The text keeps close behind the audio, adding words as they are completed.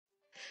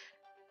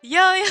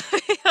Yo, yo,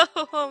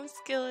 yo, home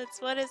skillets,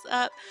 what is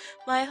up?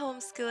 My home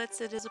skillets,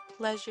 it is a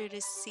pleasure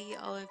to see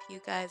all of you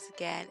guys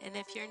again. And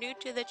if you're new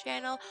to the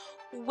channel,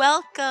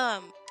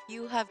 welcome!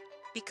 You have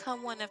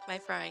become one of my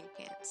frying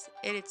pans.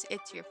 It's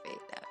your fate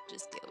now,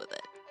 just deal with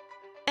it.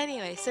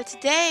 Anyway, so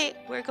today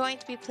we're going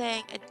to be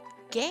playing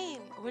a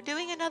game. We're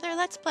doing another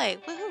Let's Play,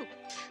 woohoo!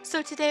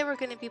 So today we're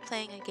going to be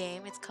playing a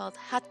game. It's called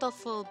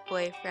Hatoful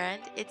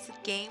Boyfriend. It's a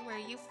game where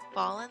you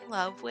fall in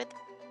love with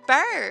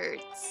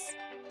birds.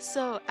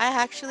 So I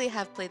actually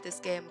have played this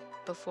game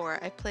before.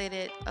 I played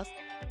it a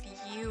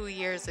few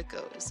years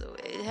ago, so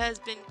it has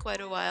been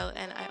quite a while,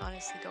 and I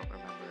honestly don't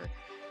remember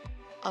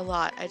a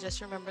lot. I just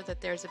remember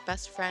that there's a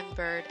best friend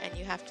bird, and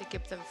you have to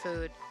give them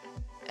food,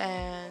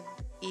 and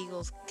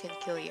eagles can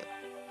kill you,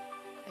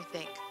 I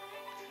think.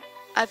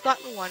 I've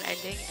gotten one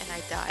ending and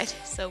I died,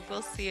 so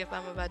we'll see if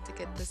I'm about to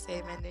get the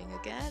same ending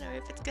again, or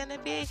if it's gonna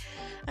be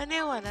a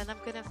new one and I'm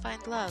gonna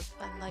find love,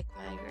 unlike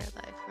my real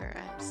life where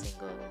I'm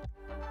single.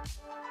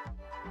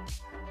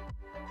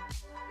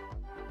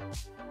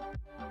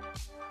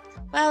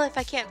 Well, if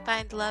I can't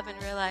find love in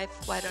real life,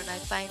 why don't I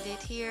find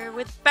it here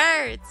with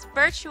birds?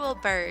 Virtual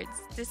birds.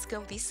 This is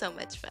gonna be so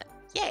much fun.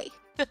 Yay!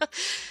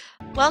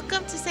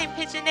 Welcome to St.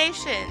 Pigeon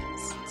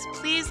Nations.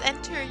 Please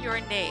enter your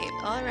name.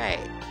 Alright.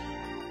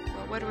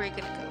 Well, what are we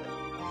gonna go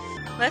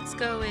with? Let's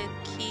go with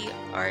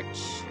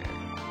Khiarcher.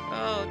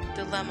 Oh,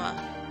 dilemma.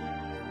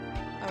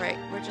 Alright,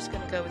 we're just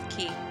gonna go with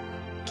Key.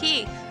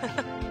 Key!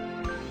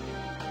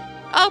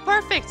 Oh,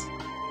 perfect!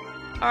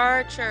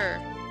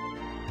 Archer.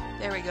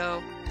 There we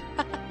go.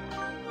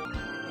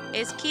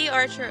 Is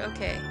Khiarcher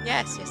okay?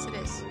 Yes, yes it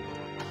is.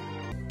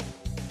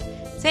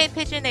 St.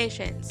 Pigeon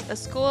Nations, a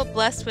school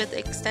blessed with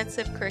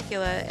extensive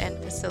curricula and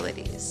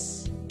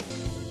facilities.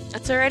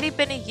 It's already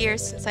been a year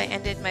since I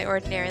ended my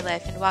ordinary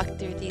life and walked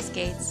through these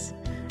gates.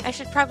 I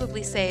should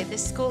probably say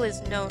this school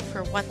is known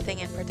for one thing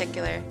in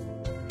particular.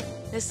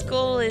 This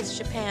school is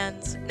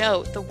Japan's,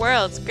 no, the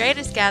world's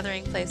greatest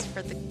gathering place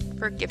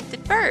for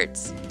gifted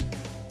birds.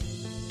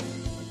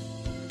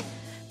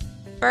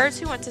 Birds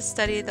who want to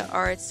study the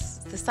arts,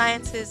 the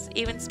sciences,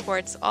 even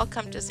sports all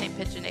come to St.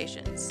 Pigeon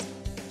Nations.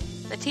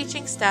 The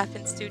teaching staff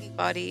and student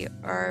body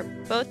are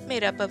both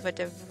made up of a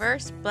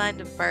diverse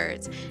blend of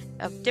birds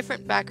of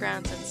different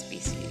backgrounds and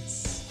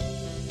species.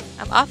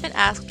 I'm often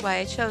asked why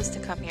I chose to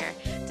come here,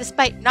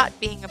 despite not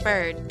being a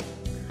bird.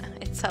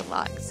 It's a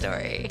long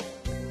story.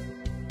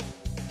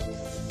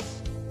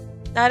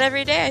 Not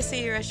every day I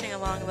see you rushing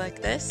along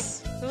like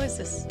this. Who is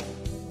this?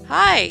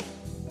 Hi!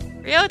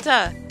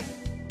 Ryota!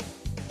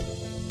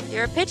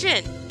 You're a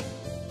pigeon!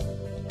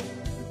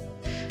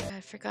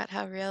 I forgot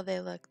how real they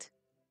looked.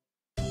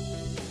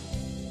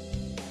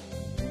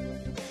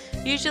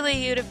 Usually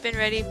you'd have been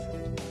ready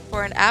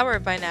for an hour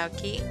by now,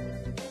 Key.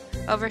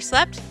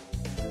 Overslept?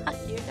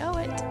 You know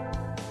it.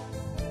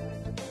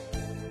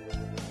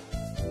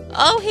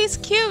 Oh, he's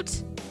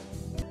cute!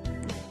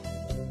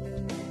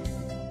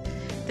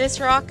 This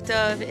rock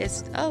dove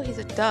is... Oh, he's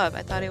a dove.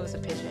 I thought he was a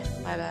pigeon.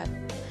 My bad.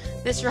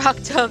 This rock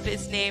dove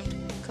is named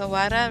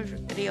Kawara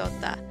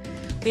Ryota.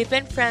 We've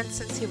been friends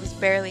since he was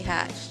barely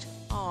hatched.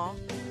 Aww.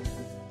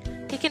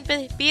 He can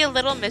be a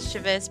little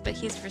mischievous, but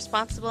he's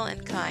responsible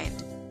and kind.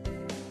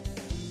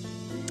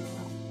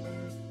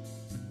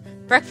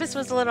 Breakfast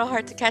was a little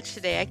hard to catch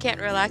today. I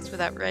can't relax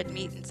without red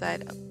meat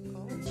inside.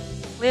 Oh.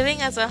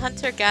 Living as a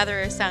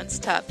hunter-gatherer sounds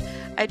tough.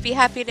 I'd be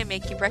happy to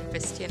make you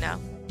breakfast, you know.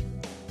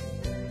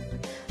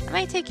 I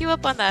might take you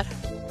up on that.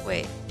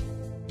 Wait.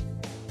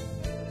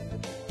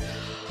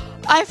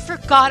 I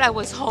forgot I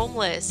was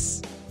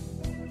homeless.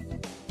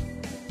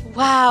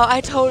 Wow,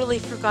 I totally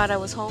forgot I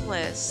was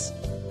homeless.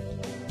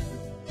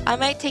 I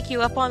might take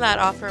you up on that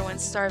offer when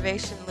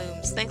starvation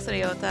looms. Thanks,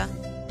 Ryota.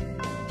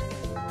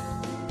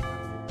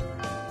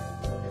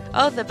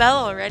 Oh, the bell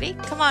already?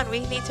 Come on,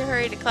 we need to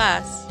hurry to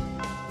class.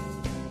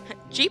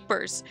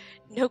 Jeepers!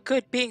 No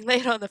good being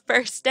late on the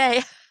first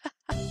day.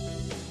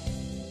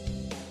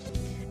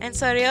 And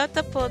so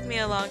Ryota pulled me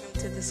along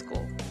into the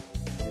school.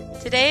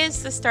 Today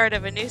is the start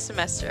of a new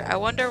semester. I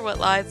wonder what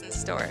lies in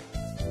store.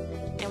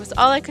 It was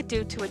all I could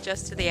do to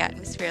adjust to the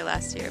atmosphere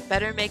last year.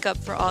 Better make up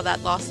for all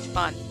that lost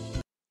fun.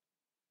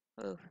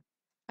 Ooh,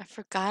 I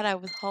forgot I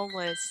was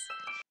homeless.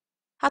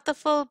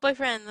 Hatoful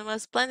Boyfriend, the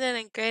most splendid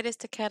and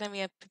greatest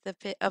academy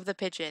of the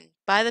pigeon.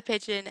 By the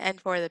pigeon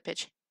and for the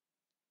pigeon.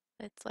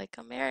 It's like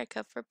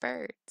America for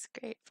birds.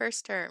 Great.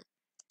 First term.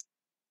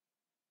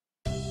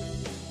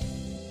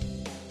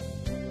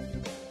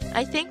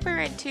 I think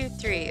we're in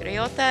 2-3.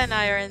 Ryota and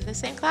I are in the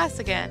same class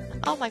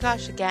again. Oh my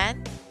gosh,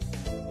 again?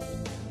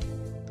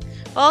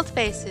 Old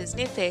faces,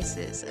 new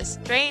faces. A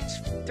strange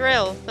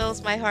thrill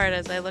fills my heart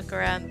as I look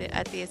around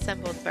at the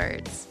assembled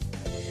birds.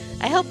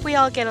 I hope we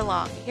all get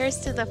along. Here's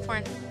to the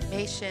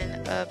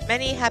formation of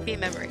many happy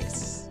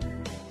memories.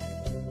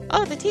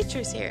 Oh, the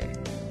teacher's here.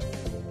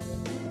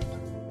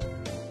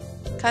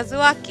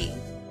 Kazuaki.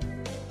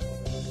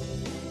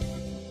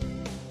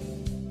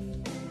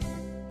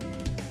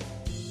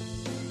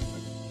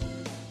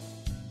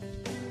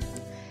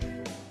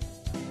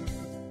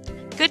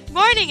 Good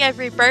morning,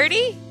 every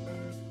birdie!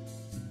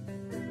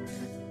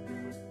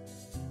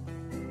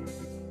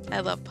 I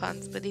love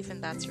puns, but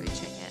even that's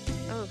reaching it.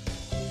 Oh.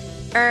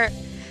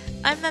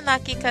 I'm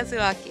Nanaki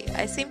Kazuaki.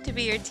 I seem to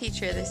be your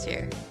teacher this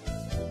year.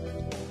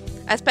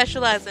 I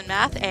specialize in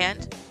math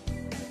and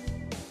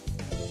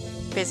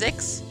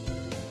physics,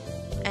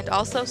 and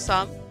also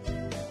some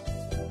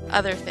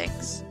other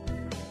things.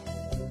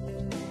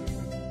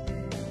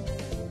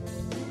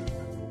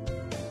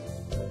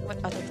 What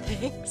other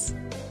things?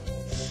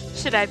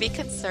 Should I be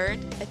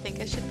concerned? I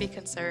think I should be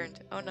concerned.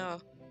 Oh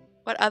no.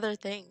 What other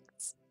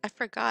things? I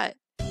forgot.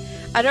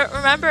 I don't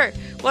remember.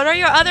 What are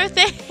your other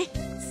things?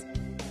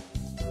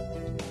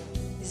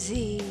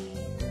 Z.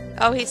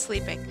 Oh, he's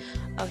sleeping.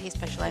 Oh, he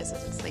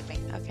specializes in sleeping.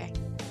 Okay.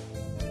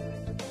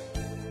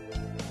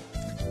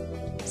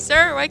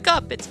 Sir, wake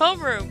up. It's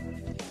homeroom.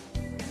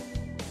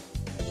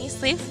 He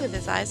sleeps with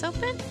his eyes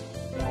open?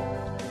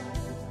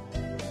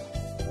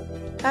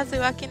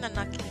 Kazuaki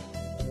Nanaki.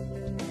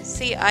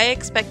 See, I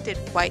expected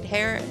white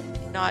hair,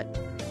 not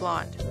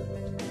blonde.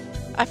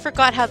 I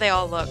forgot how they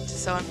all looked,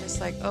 so I'm just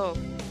like, oh.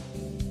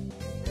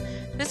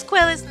 This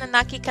quail is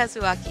Nanaki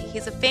Kazuaki.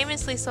 He's a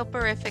famously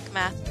soporific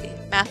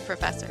math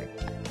professor.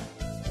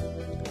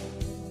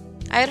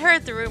 I had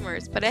heard the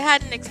rumors, but I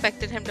hadn't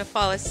expected him to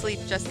fall asleep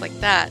just like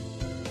that.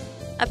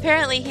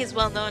 Apparently he's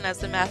well known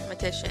as a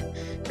mathematician.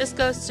 Just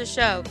goes to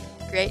show,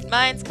 great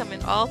minds come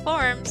in all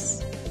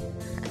forms.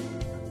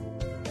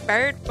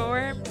 Bird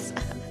forms.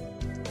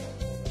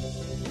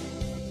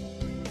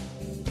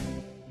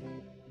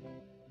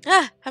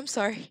 I'm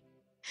sorry.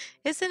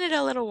 Isn't it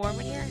a little warm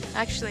in here?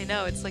 Actually,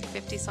 no, it's like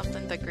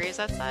 50-something degrees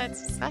outside,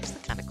 so it's actually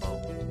kind of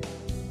cold.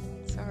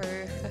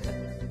 Sorry.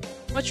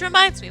 Which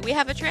reminds me, we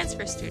have a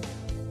transfer student.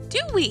 Do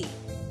we?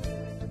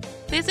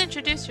 Please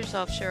introduce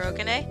yourself,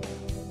 Shirogane.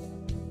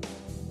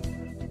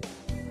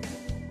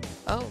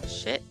 Oh,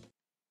 shit.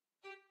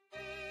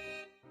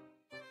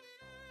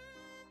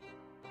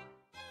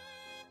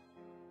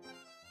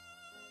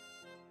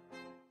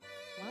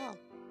 Wow,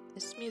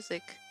 this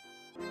music.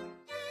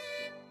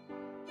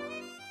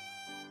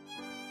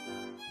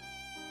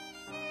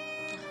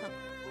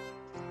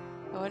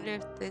 I wonder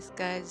if this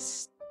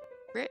guy's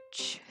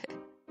rich.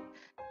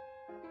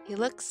 He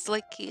looks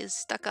like he is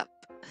stuck up.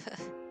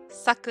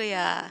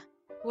 Sakuya,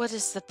 what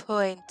is the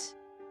point?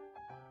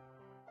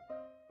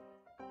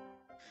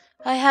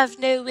 I have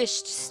no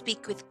wish to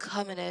speak with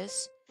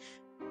commoners.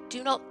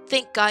 Do not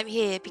think I'm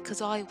here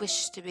because I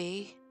wish to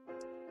be.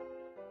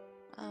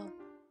 Oh.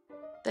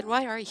 Then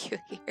why are you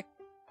here?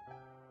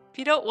 If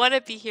you don't want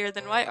to be here,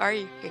 then why are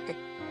you here?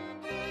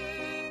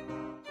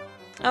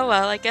 Oh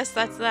well, I guess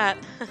that's that.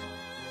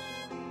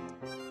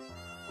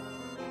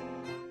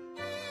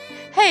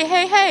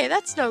 Hey,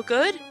 that's no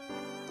good.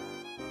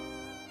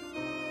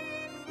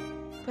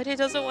 But he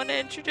doesn't want to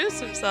introduce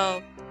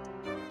himself.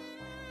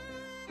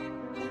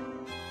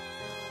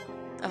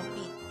 Oh,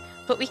 me.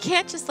 But we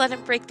can't just let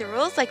him break the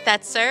rules like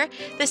that, sir.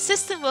 The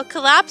system will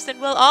collapse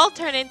and we'll all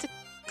turn into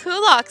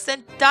kulaks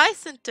and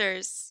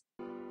dissenters.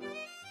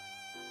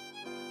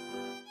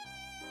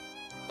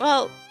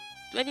 Well,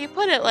 when you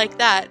put it like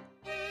that,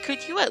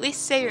 could you at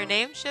least say your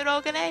name,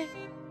 Shirogane?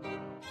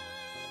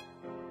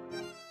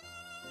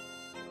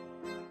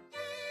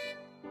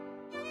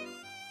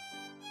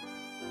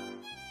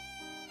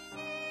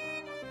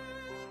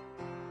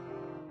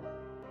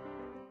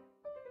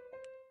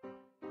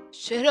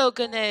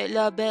 Shirogane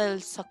la belle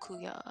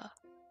Sakuya.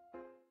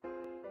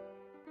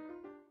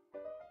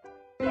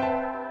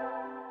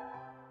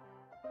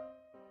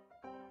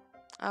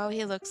 Oh,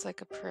 he looks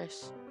like a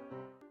prince.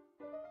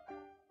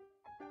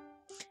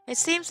 It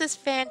seems this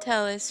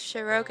fantail is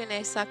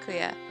Shirogane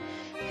Sakuya.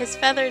 His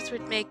feathers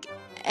would make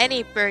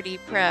any birdie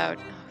proud.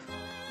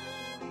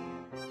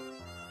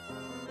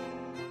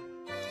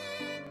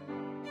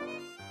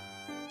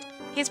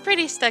 He's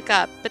pretty stuck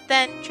up, but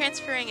then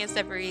transferring is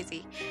never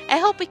easy. I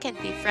hope we can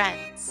be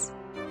friends.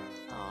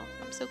 Oh,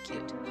 I'm so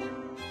cute.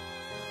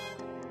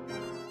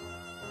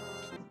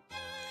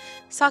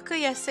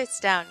 Sakuya sits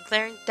down,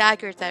 glaring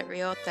daggers at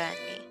Ryota and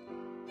me.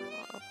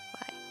 Oh,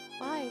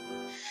 why?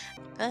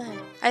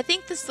 I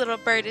think this little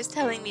bird is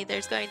telling me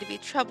there's going to be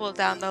trouble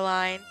down the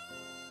line.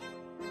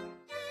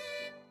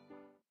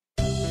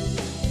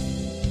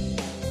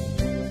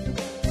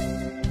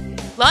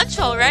 Lunch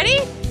already?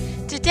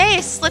 Today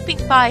is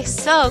slipping by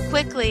so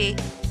quickly.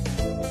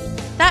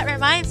 That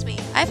reminds me,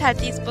 I've had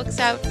these books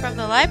out from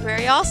the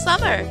library all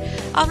summer.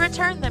 I'll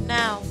return them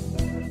now.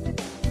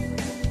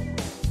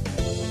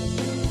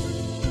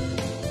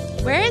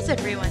 Where is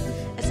everyone?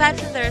 Aside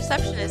from the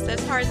receptionist,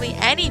 there's hardly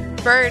any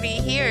birdie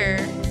here.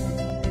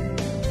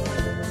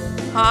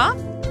 Huh?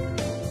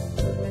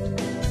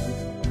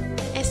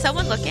 Is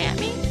someone looking at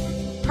me?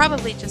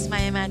 Probably just my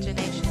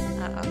imagination.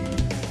 Uh-oh.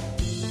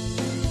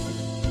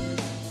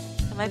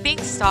 Am I being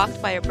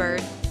stalked by a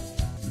bird?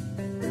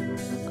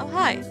 Oh,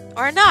 hi.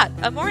 Or not.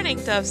 A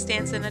mourning dove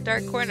stands in a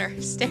dark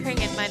corner,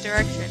 staring in my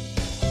direction.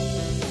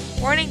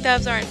 Mourning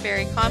doves aren't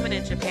very common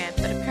in Japan,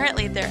 but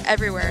apparently they're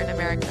everywhere in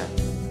America.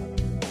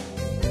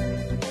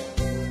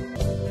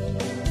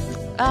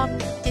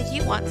 Did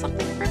you want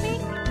something from me?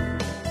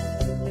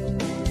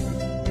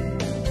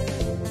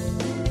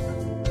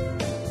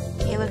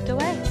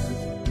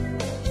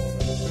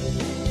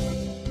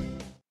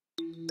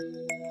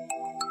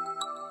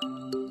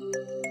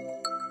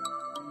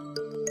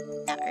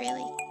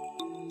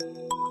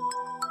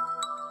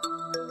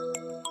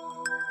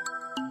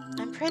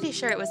 pretty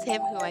sure it was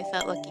him who I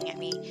felt looking at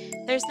me.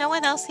 There's no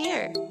one else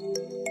here.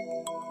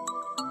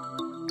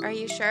 Are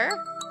you sure?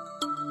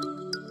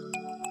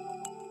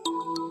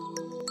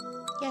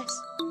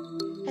 Yes.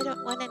 I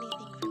don't want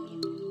anything from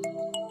you.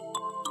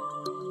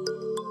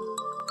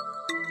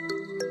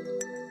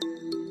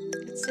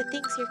 It's the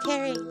things you're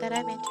carrying that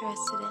I'm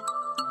interested in.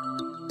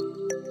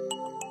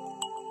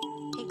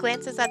 He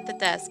glances at the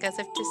desk as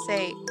if to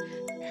say,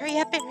 hurry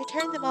up and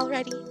return them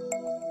already.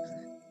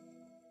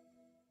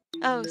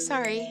 Oh,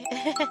 sorry.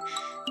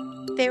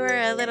 They were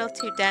a little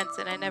too dense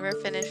and I never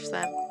finished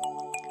them.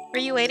 Were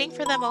you waiting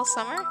for them all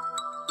summer?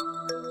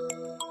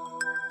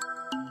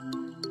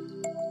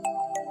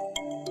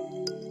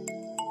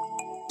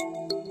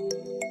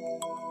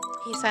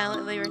 He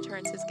silently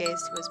returns his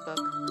gaze to his book.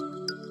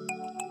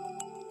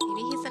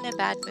 Maybe he's in a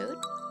bad mood?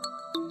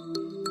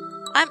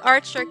 I'm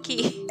Archer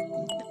Key.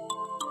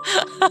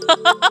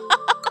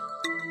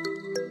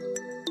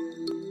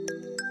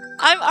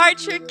 I'm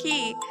Archer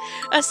Key,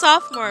 a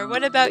sophomore.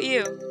 What about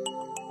you?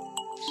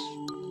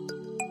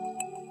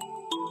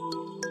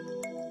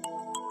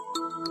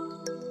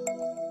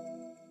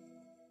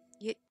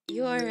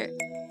 You're...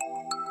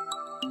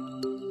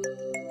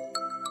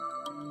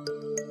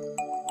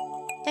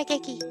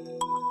 Nageki.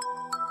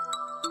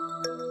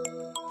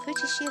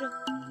 Fujishiro.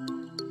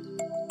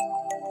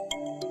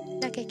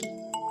 Nageki.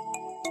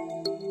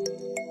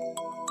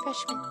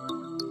 Freshman.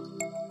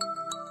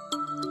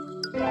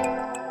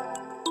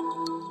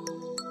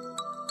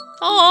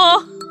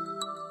 Oh,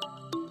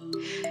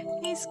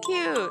 he's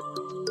cute.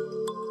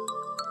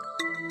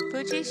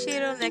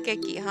 Fujishiro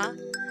Nageki, huh?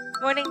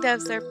 Morning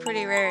doves are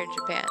pretty rare in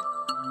Japan.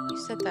 You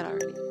said that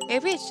already.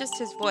 Maybe it's just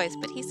his voice,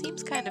 but he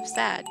seems kind of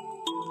sad.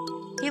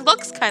 He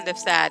looks kind of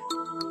sad.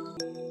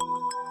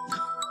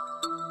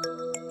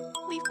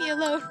 Leave me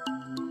alone.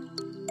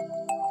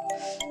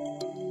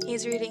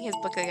 He's reading his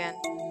book again.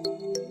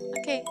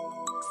 Okay,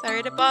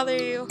 sorry to bother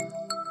you.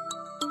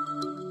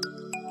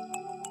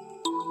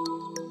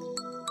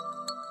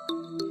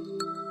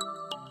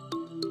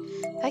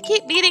 I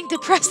keep meeting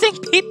depressing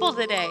people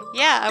today.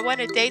 Yeah, I want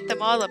to date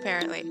them all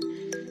apparently.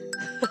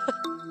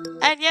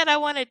 And yet I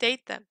want to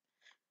date them.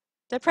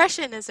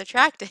 Depression is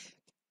attractive.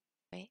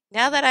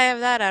 Now that I have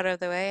that out of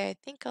the way, I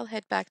think I'll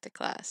head back to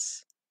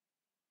class.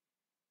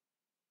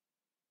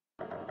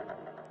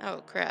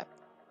 Oh crap.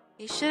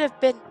 You should have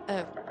been...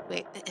 Oh,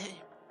 wait.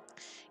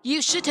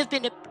 You should have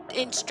been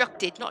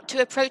instructed not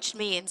to approach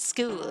me in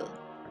school.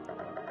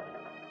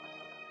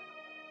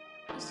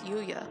 Who's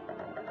Yuya?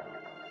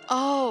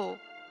 Oh,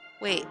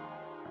 wait.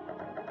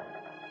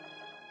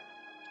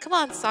 Come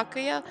on,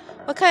 Sakuya.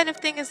 What kind of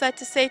thing is that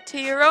to say to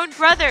your own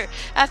brother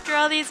after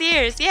all these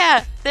years?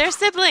 Yeah, they're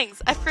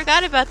siblings. I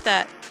forgot about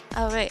that.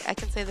 Oh, wait, I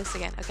can say this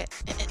again. Okay.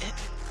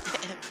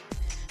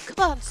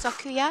 Come on,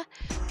 Sakuya.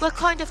 What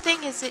kind of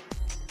thing is it?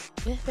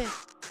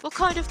 What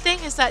kind of thing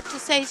is that to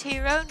say to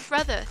your own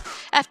brother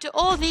after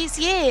all these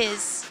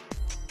years?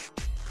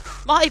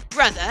 My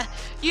brother?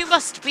 You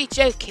must be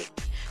joking.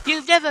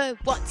 You've never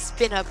once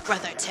been a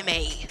brother to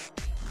me.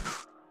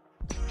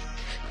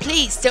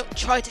 Please don't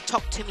try to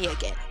talk to me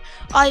again.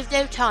 I've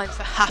no time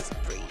for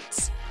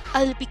half-breeds.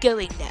 I'll be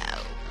going now.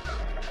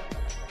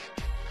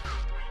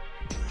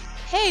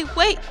 Hey,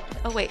 wait!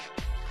 Oh, wait.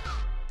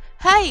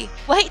 Hey,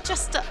 wait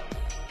just a...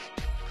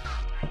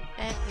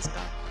 And he's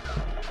gone.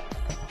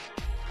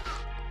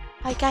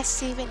 I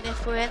guess even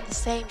if we're in the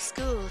same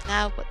school,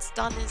 now what's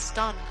done is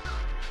done.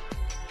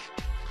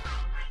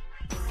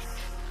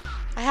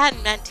 I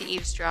hadn't meant to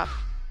eavesdrop,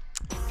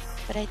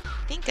 but I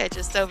think I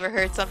just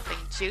overheard something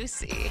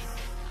juicy.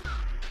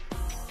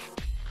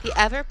 The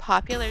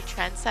ever-popular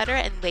trendsetter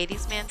and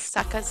ladies' man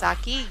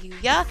Sakazaki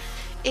Yuya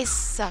is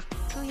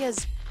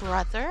Sakuya's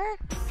brother?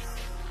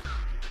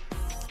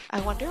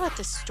 I wonder what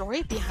the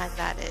story behind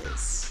that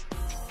is.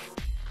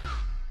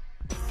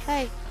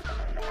 Hey.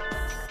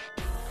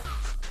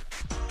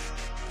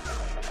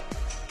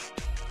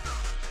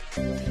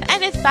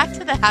 And it's back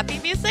to the happy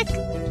music?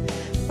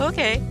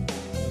 Okay.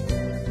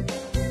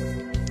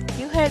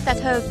 You heard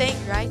that whole thing,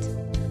 right?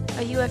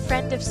 Are you a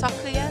friend of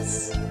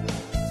Sakuya's?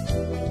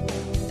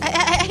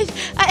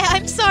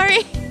 I'm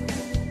sorry.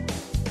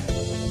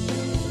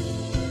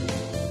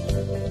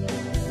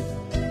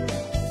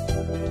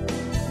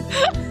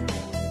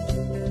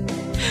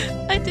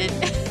 I did.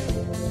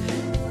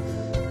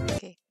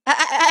 Okay.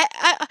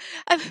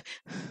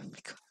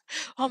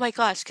 Oh my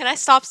gosh. Can I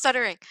stop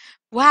stuttering?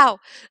 Wow.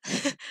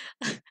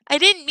 I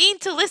didn't mean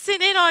to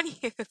listen in on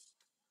you.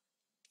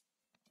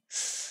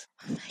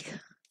 Oh my god.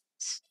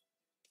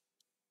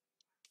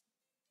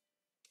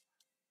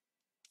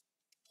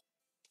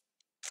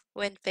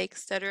 When fake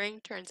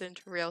stuttering turns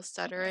into real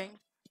stuttering.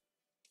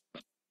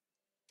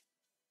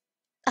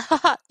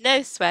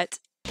 No sweat.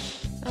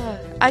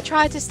 I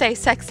tried to stay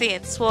sexy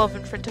and suave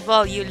in front of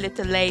all you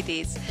little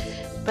ladies,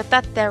 but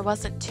that there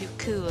wasn't too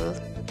cool.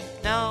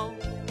 No.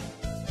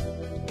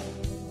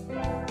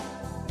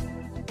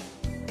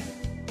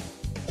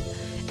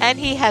 And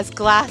he has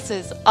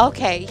glasses.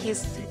 Okay,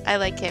 I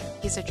like him.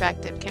 He's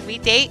attractive. Can we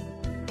date?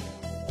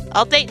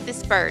 I'll date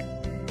this bird.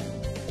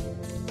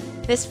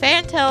 This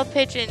fan-tailed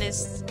pigeon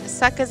is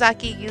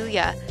Sakazaki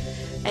Yuya,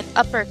 an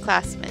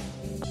upperclassman.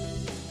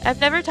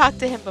 I've never talked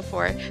to him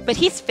before, but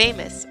he's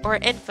famous, or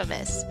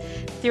infamous,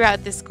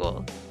 throughout the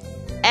school.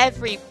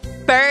 Every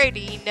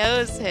birdie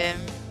knows him.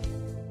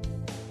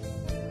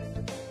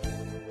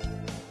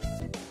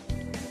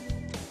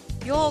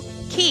 You're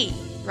Key,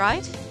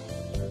 right?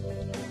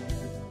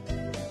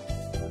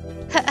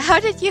 How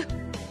did you...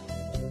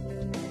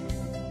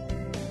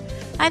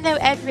 I know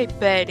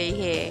everybody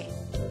here.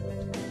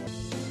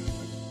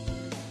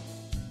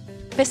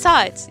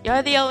 Besides,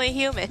 you're the only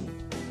human.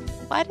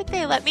 Why did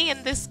they let me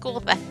in this school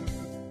then?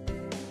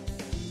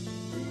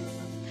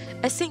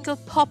 A single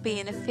poppy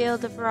in a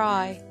field of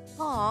rye.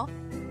 Aww.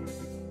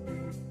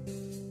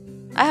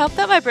 I hope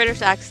that my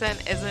British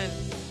accent isn't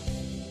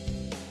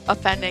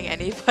offending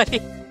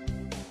anybody.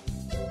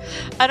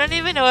 I don't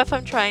even know if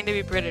I'm trying to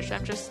be British.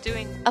 I'm just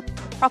doing a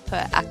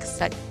proper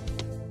accent.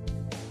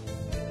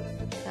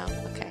 No?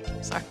 Okay,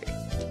 sorry.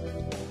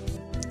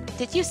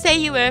 Did you say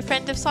you were a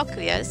friend of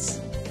Sakuya's?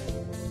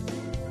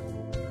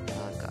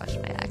 Oh gosh,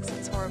 my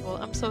accent's horrible.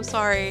 I'm so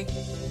sorry.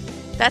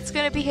 That's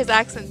gonna be his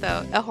accent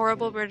though. A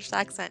horrible British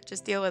accent.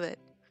 Just deal with it.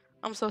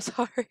 I'm so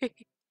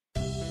sorry.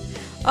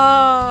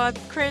 Oh, I'm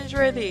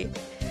cringeworthy.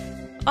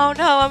 Oh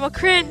no, I'm a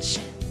cringe.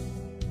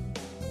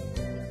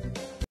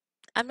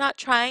 I'm not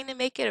trying to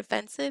make it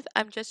offensive.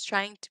 I'm just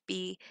trying to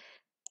be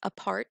a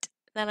part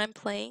that I'm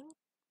playing.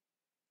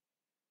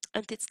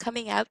 And it's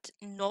coming out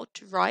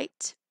not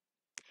right.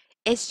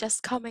 It's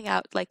just coming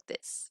out like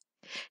this.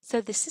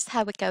 So this is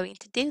how we're going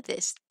to do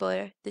this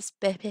for this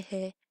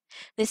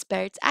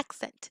bird's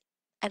accent.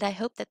 And I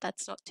hope that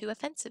that's not too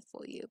offensive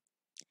for you.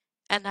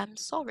 And I'm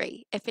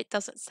sorry if it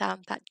doesn't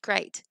sound that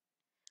great.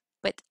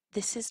 But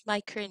this is my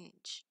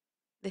cringe.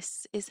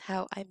 This is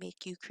how I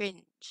make you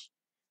cringe.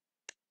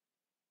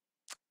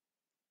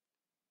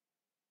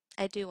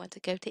 I do want to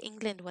go to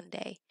England one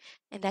day,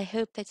 and I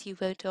hope that you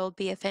won't all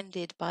be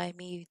offended by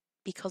me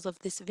because of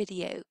this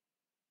video.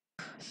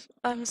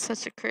 I'm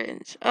such a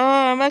cringe. Oh,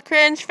 I'm a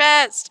cringe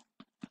fest!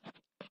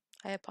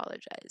 I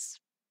apologize.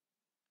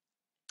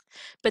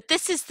 But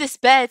this is this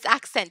bird's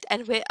accent,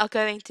 and we are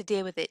going to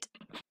deal with it.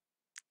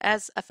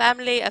 As a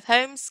family of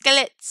home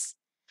skillets,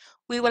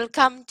 we will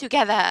come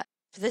together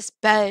for this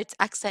bird's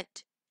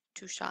accent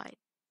to shine.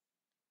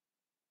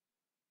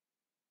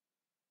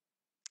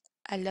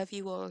 I love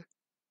you all.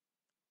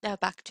 Now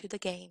back to the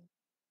game.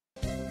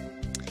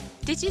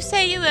 Did you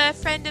say you were a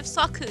friend of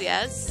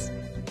Sakuya's?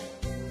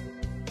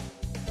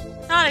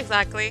 Not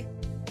exactly.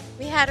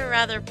 We had a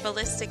rather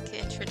ballistic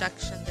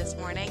introduction this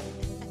morning.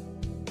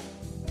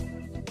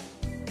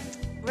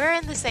 We're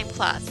in the same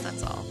class,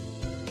 that's all.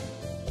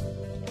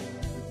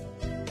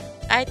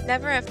 I'd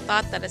never have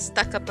thought that a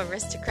stuck-up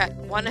aristocrat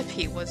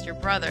wannabe was your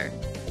brother.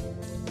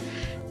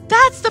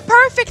 That's the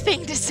perfect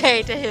thing to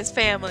say to his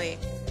family.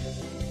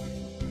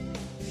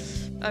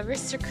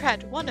 Aristocrat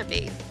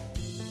wannabe.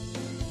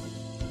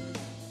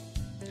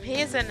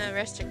 He is an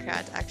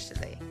aristocrat,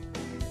 actually.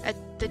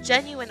 The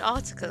genuine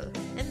article,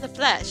 in the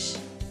flesh.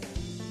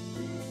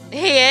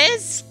 He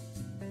is?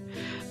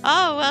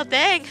 Oh, well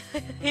dang.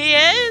 He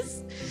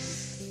is?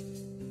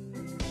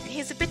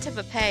 He's a bit of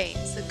a pain,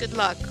 so good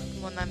luck,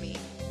 mon ami.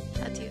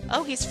 Adieu.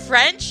 Oh, he's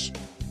French?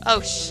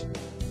 Oh,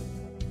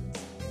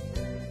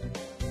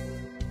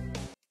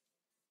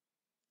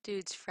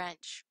 Dude's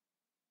French.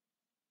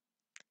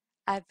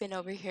 I've been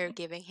over here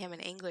giving him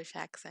an English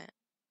accent.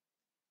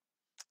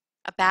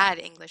 A bad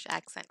English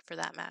accent, for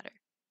that matter.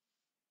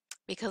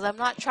 Because I'm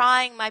not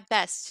trying my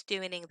best to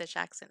do an English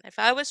accent. If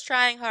I was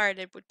trying hard,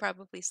 it would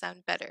probably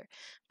sound better.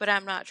 But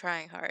I'm not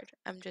trying hard.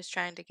 I'm just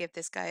trying to give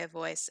this guy a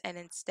voice. And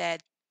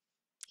instead,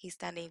 he's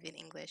not even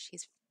English.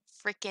 He's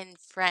freaking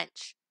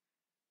French.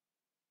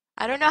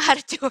 I don't know how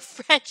to do a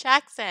French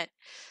accent.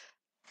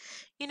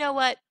 You know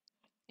what?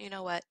 You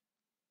know what?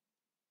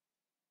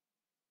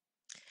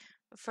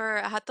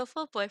 For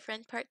Hatoful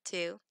Boyfriend Part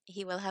 2,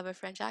 he will have a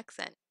French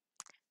accent.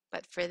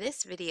 But for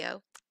this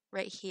video,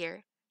 right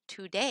here,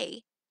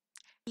 today,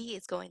 he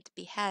is going to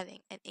be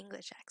having an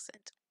English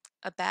accent.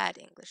 A bad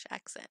English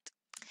accent.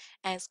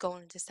 And it's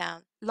going to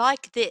sound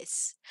like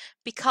this.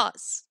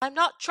 Because I'm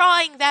not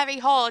trying very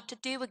hard to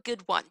do a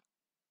good one.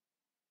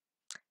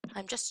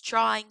 I'm just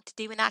trying to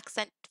do an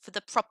accent for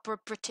the proper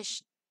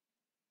British,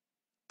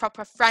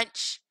 proper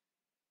French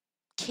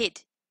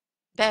kid,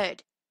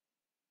 bird.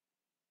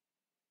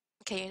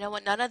 Okay, you know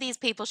what? None of these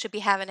people should be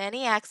having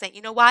any accent.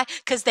 You know why?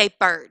 Because they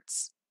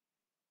birds.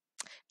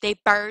 They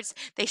birds.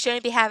 They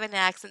shouldn't be having an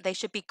accent. They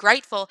should be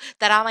grateful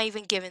that I'm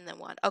even giving them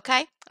one.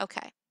 Okay?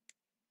 Okay.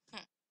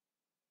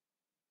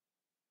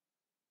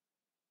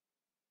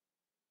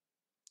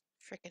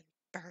 Freaking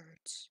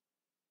birds.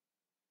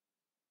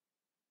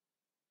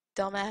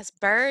 Dumbass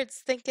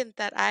birds thinking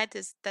that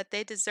that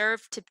they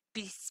deserve to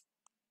be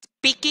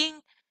speaking.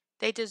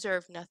 They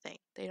deserve nothing.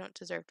 They don't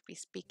deserve to be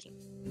speaking.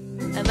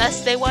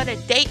 Unless they want to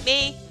date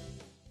me.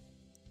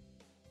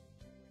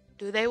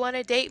 Do they want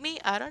to date me?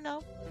 I don't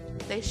know.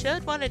 They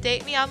should want to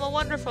date me. I'm a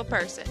wonderful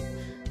person.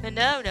 But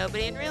no,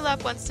 nobody in real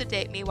life wants to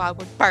date me while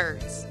we're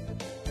birds.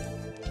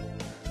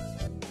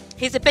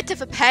 He's a bit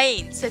of a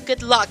pain, so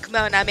good luck,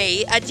 mon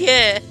ami.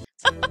 Adieu.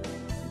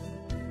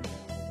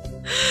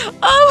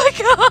 Oh my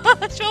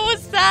gosh, what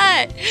was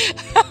that?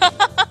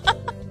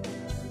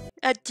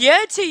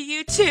 Adieu to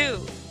you too,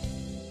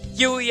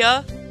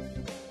 Yuya.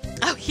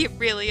 Oh, he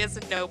really is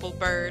a noble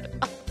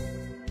bird.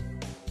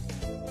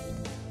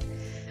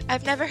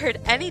 I've never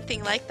heard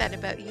anything like that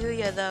about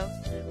Yuya, though.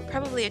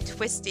 Probably a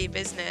twisty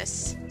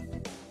business.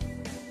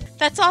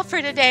 That's all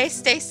for today.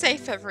 Stay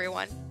safe,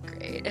 everyone.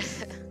 Great.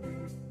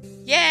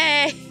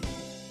 Yay!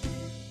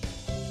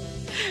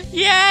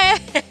 Yay!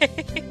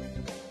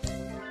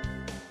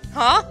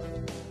 Huh?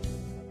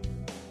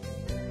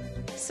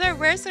 Sir,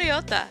 where's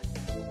Ryota?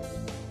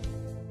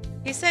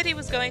 He said he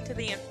was going to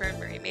the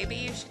infirmary. Maybe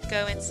you should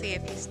go and see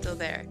if he's still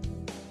there.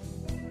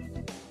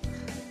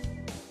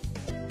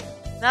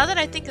 Now that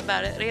I think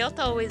about it, Ryota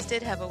always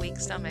did have a weak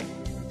stomach.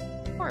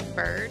 Poor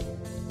bird.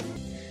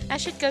 I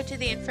should go to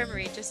the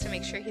infirmary just to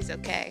make sure he's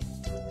okay.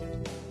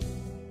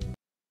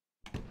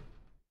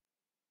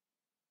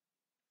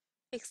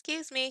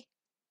 Excuse me.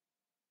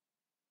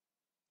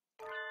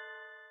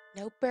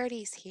 No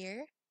birdies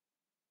here?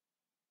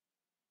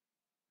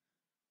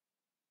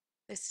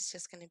 This is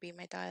just going to be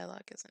my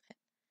dialogue, isn't it?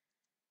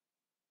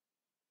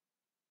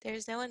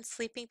 There's no one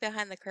sleeping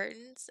behind the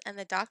curtains, and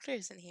the doctor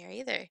isn't here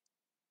either.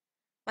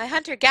 My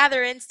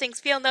hunter-gatherer instincts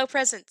feel no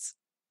presence.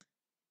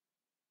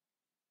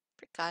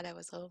 Forgot I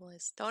was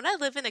homeless. Don't I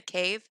live in a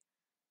cave?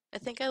 I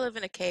think I live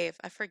in a cave.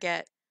 I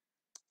forget.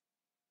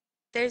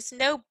 There's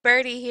no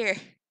birdie here.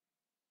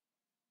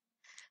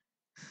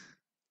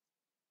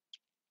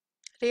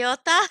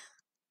 Ryota?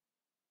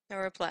 No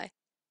reply.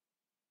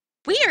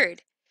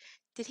 Weird!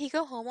 Did he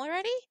go home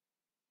already?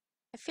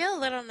 I feel a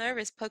little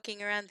nervous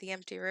poking around the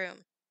empty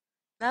room.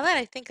 Now that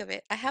I think of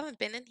it, I haven't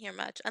been in here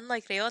much.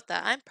 Unlike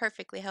Ryota, I'm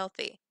perfectly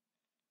healthy.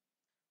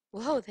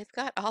 Whoa, they've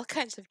got all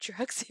kinds of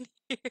drugs in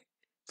here.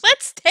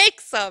 Let's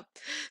take some!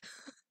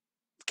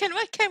 Can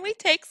we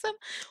take some?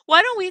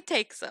 Why don't we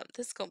take some?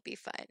 This is gonna be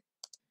fine.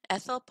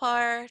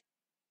 Ethylpar,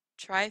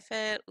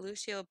 Trifet,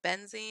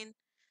 Luciobenzene.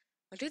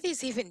 What do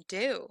these even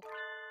do?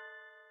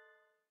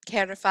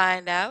 Care to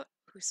find out?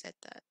 Who said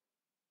that?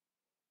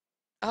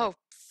 Oh,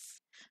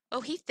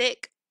 oh, he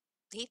thick.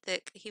 He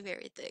thick. He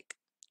very thick.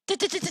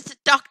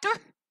 Doctor?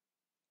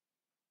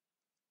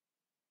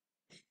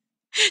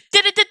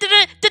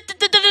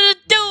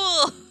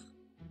 Duel!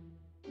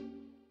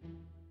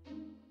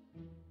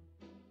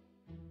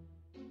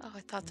 Oh,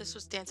 I thought this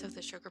was Dance of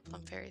the Sugar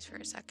Plum Fairies for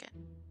a second.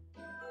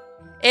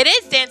 It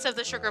is Dance of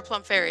the Sugar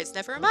Plum Fairies.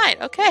 Never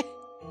mind. Okay.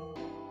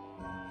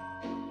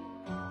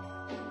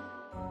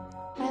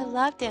 I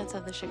love Dance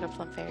of the Sugar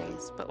Plum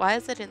Fairies, but why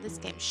is it in this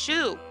game?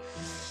 Shoo!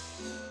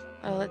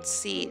 Oh, let's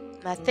see.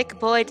 My thick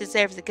boy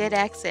deserves a good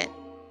accent.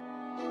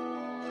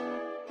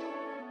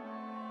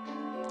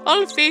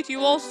 I'll feed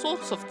you all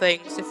sorts of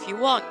things if you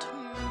want.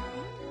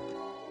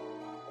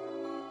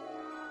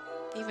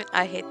 Even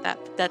I hate that,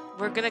 but that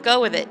we're gonna go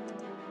with it.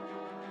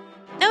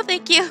 No,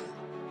 thank you.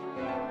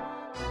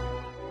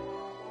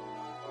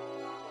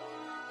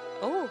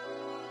 Oh.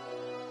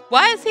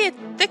 Why is he a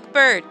thick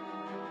bird?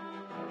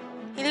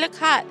 He look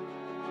hot.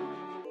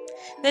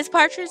 This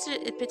partridge is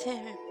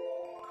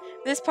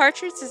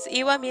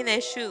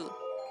Iwamine Shu,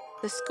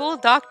 the school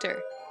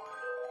doctor.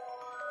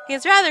 He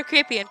is rather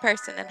creepy in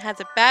person and has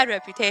a bad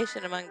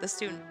reputation among the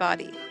student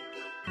body.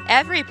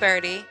 Every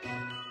birdie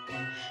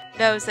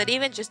knows that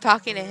even just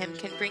talking to him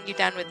can bring you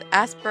down with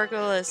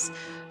Aspergillus,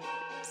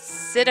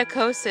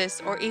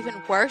 psittacosis, or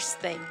even worse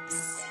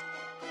things.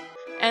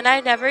 And I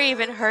never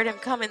even heard him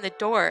come in the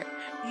door.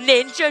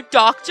 Ninja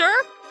doctor?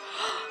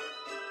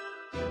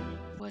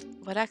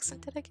 What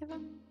accent did I give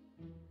him?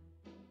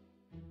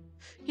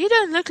 You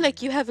don't look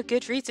like you have a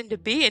good reason to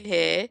be in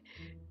here.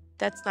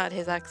 That's not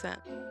his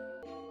accent.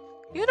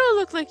 You don't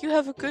look like you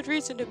have a good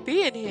reason to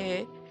be in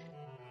here.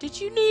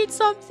 Did you need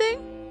something?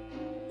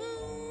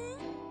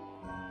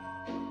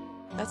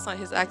 That's not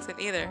his accent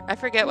either. I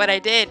forget what I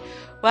did.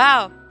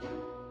 Wow.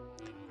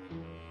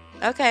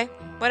 Okay,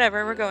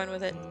 whatever, we're going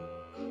with it.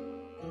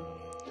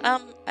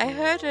 I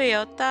heard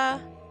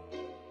Ryota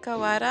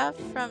Kawara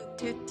from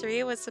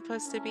 2-3 was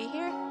supposed to be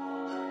here.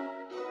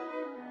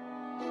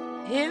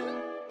 Him?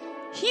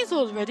 He's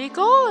already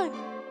gone.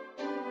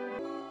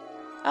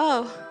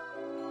 Oh.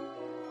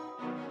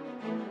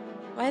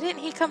 Why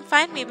didn't he come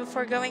find me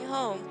before going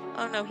home?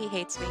 Oh no, he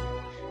hates me.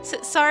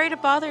 Sorry to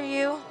bother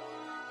you.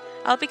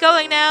 I'll be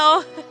going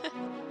now.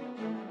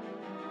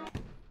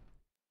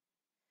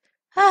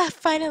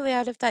 Finally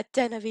out of that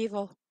den of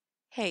evil.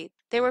 Hey,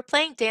 they were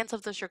playing Dance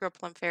of the Sugar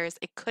Plum Fairies.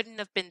 It couldn't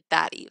have been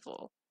that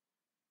evil.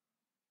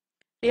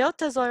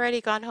 Ryota's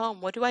already gone home.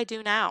 What do I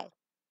do now?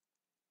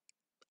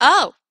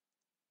 Oh!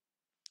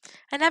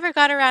 I never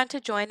got around to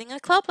joining a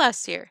club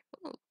last year.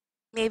 Ooh.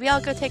 Maybe I'll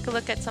go take a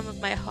look at some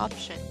of my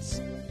options.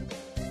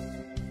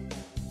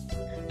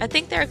 I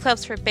think there are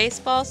clubs for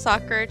baseball,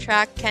 soccer,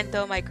 track,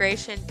 kendo,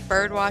 migration,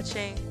 bird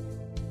watching.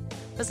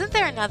 Wasn't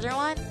there another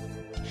one?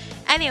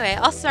 Anyway,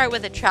 I'll start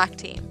with a track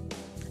team.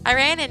 I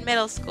ran in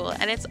middle school,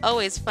 and it's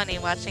always funny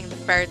watching the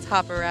birds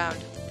hop around.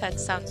 That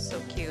sounds so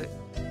cute.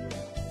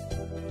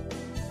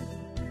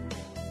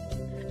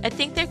 I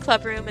think their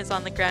club room is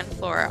on the ground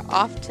floor,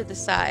 off to the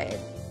side.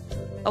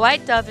 A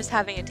white dove is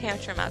having a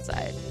tantrum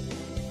outside.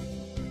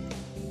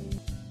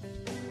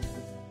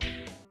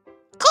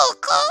 Coo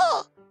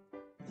COO!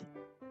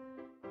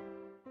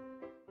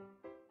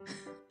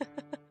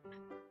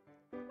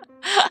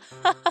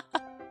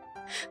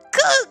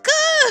 Coo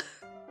COO!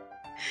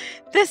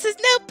 This is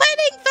no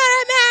pudding for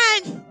a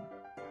man!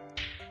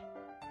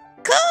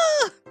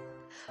 Coo!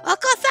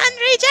 Oko-san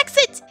rejects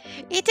it!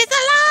 It is a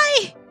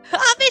lie!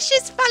 A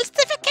vicious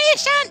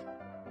falsification!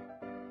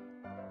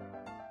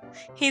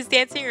 He's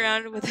dancing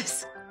around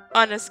with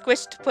on a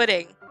squished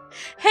pudding.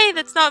 Hey,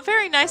 that's not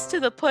very nice to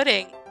the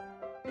pudding.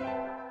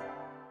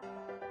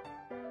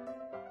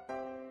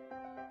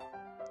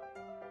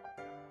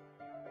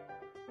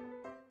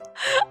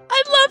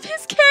 I love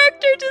his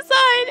character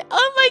design.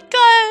 Oh my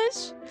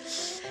gosh.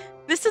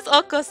 This is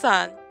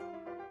Oko-san.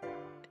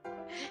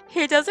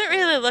 He doesn't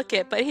really look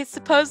it, but he's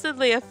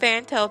supposedly a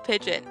fantail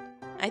pigeon,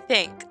 I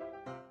think.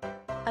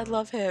 I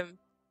love him.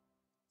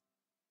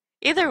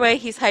 Either way,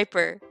 he's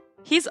hyper.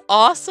 He's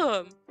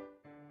awesome.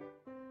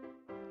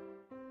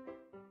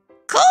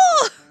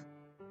 Coo!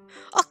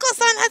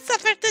 Oko-san has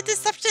suffered the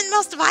deception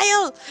most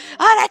vile,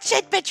 a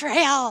wretched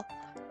betrayal.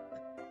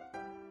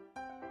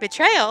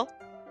 Betrayal?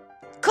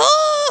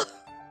 Coo!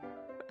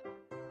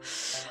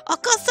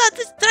 Oko-san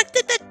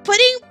instructed that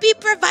pudding be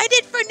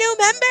provided for new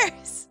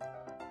members.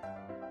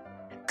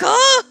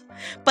 Coo!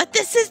 But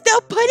this is no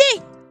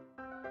pudding.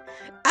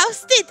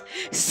 Ousted,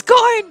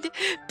 scorned,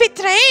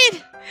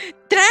 betrayed,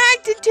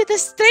 dragged into the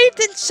street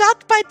and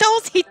shot by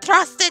those he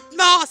trusted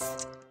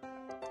most.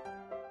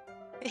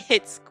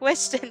 It's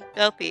squished and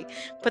filthy,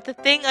 but the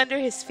thing under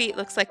his feet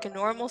looks like a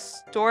normal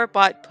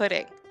store-bought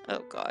pudding.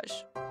 Oh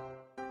gosh.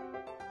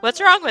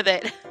 What's wrong with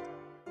it?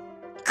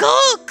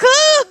 Coo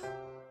COO!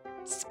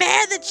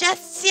 Spare the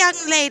jests, young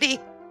lady.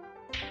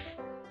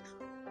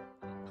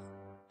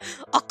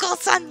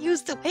 Oko-san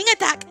used the wing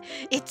attack.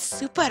 It's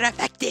super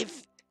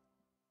effective.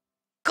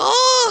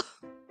 Coo!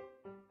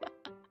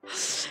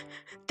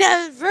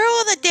 They'll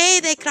rue the day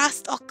they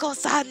crossed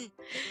Oko-san.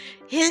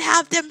 He'll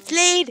have them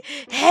flayed,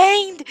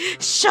 hanged,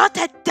 shot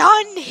at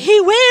dawn.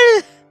 He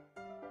will.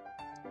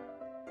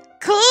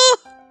 Coo!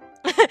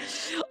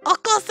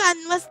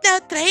 Oko-san must now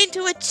train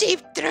to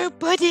achieve true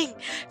pudding.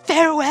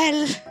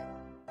 Farewell.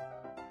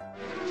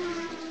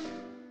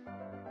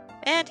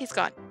 And he's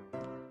gone.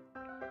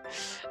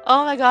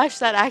 Oh my gosh,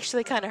 that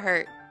actually kind of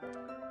hurt.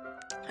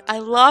 I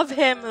love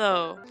him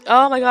though.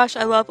 Oh my gosh,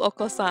 I love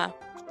Oko-san.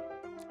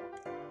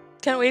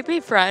 Can we be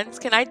friends?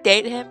 Can I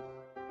date him?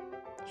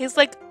 He's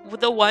like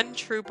the one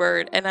true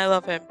bird and I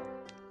love him.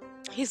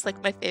 He's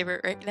like my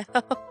favorite right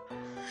now.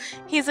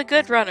 He's a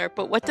good runner,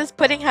 but what does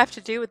pudding have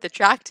to do with the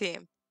track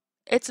team?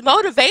 It's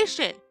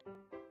motivation.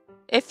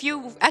 If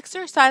you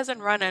exercise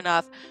and run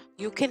enough,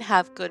 you can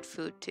have good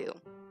food too.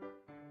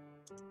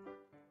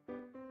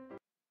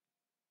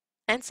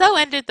 And so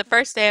ended the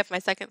first day of my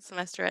second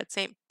semester at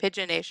St.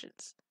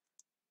 Pigeonations.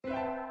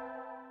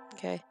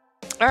 Okay.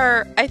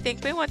 I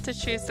think we want to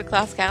choose the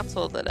class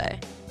council today.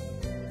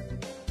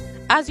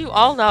 As you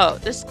all know,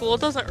 the school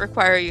doesn't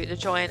require you to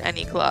join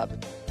any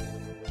club.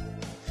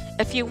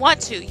 If you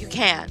want to, you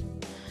can.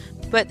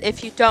 But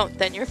if you don't,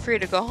 then you're free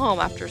to go home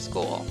after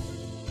school.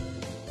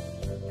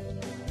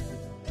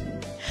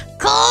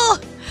 Coo!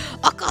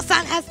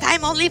 Oko-san has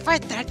time only for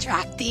the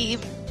track team.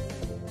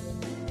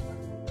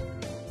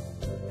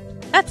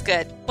 That's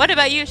good. What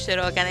about you,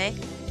 Shirogane?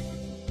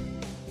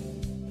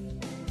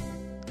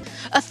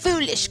 A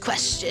foolish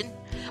question.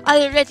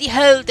 I already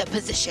hold a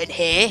position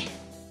here.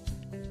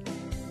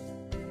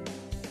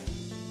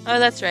 Oh,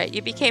 that's right.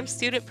 You became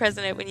student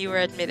president when you were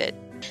admitted.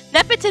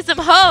 Nepotism,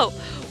 ho!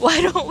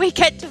 Why don't we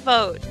get to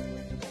vote?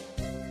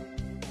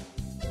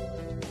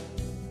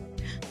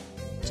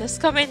 Just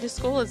coming to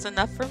school is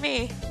enough for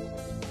me.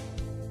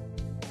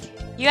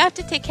 You have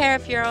to take care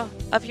of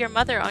your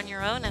mother on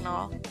your own and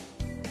all.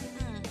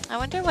 I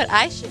wonder what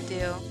I should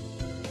do.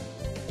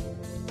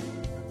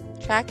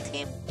 Track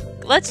team?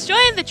 Let's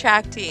join the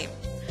track team.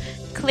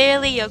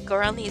 Clearly, your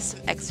girl needs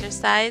some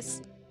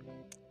exercise.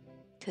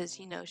 Because,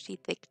 you know, she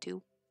thick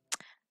too.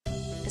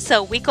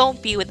 So, we gon'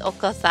 be with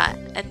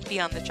Oko-san and be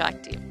on the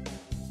track team.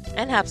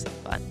 And have some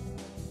fun.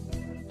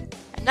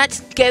 I'm not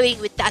going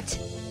with that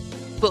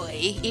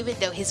boy, even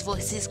though his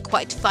voice is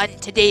quite fun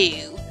to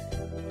do.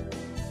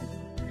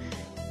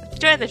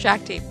 Join the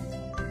track team.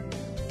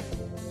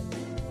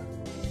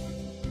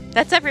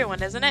 That's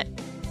everyone, isn't it?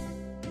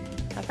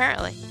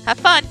 Apparently. Have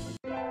fun!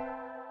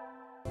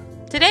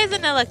 Today's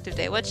an elective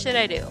day. What should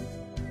I do?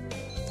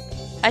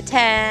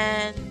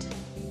 Attend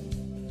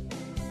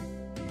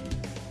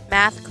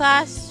math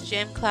class,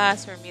 gym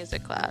class, or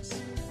music class?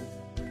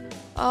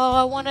 Oh,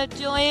 I want to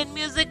join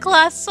music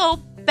class so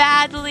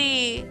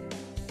badly!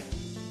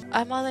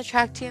 I'm on the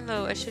track team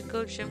though. I should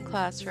go gym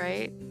class,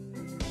 right?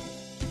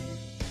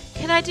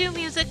 Can I do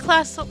music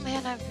class? Oh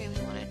man, I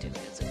really want to do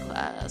music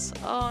class.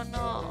 Oh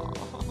no.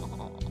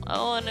 I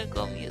want to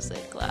go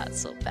music class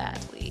so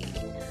badly.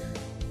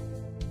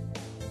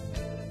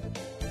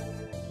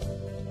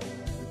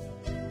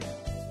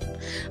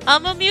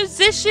 I'm a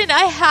musician.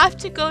 I have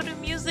to go to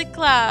music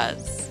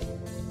class.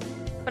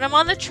 But I'm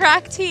on the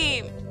track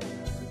team.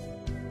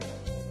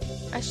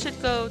 I should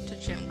go to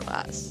gym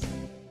class.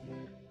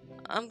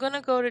 I'm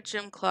gonna go to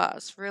gym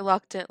class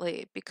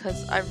reluctantly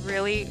because I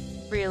really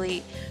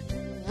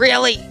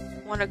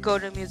want to go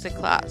to music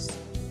class.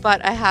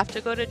 But I have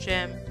to go to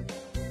gym.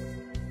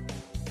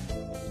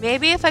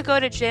 Maybe if I go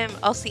to gym,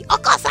 I'll see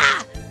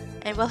Okosa!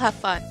 And we'll have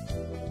fun.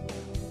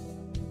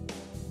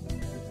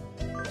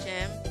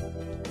 Gym.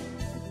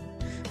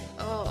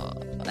 Oh,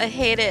 I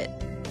hate it.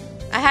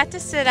 I had to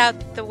sit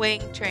out the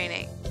wing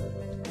training.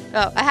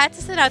 Oh, I had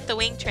to sit out the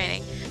wing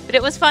training. But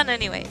it was fun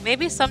anyway.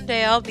 Maybe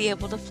someday I'll be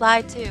able to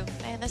fly too.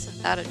 Man,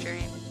 isn't that a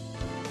dream?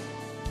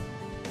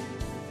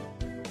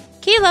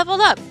 Key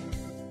leveled up.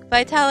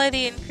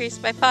 Vitality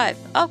increased by 5.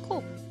 Oh,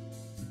 cool.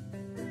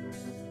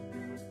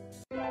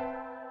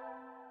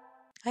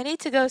 I need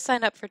to go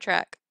sign up for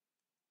track.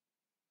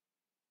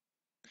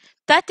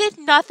 That did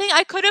nothing.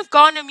 I could have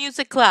gone to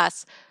music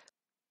class.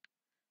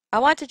 I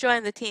want to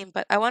join the team,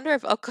 but I wonder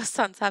if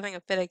Oko-san's having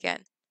a fit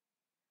again.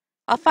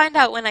 I'll find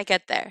out when I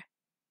get there.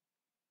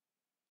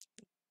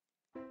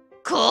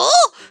 Cool!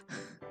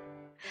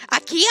 A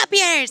key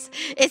appears.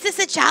 Is this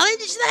a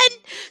challenge then?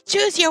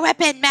 Choose your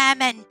weapon,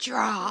 ma'am, and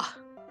draw.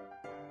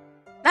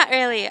 Not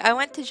really. I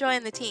went to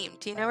join the team.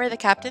 Do you know where the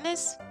captain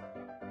is?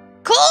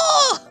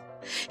 Cool!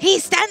 He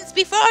stands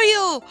before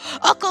you.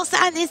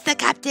 Oko-san is the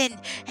captain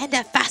and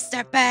a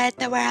faster bird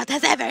the world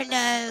has ever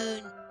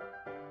known.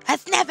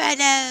 Has never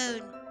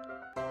known.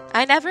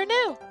 I never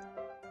knew.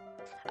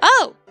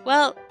 Oh,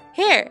 well,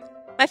 here.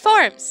 My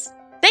forms.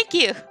 Thank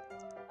you.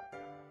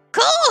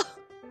 Cool!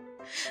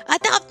 A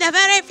top never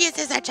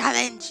refuses a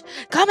challenge.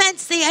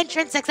 Commence the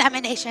entrance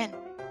examination.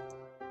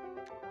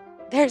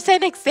 There's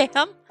an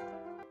exam?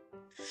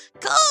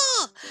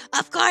 Cool!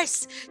 Of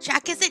course,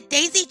 track isn't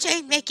daisy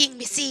chain making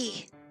me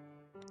see.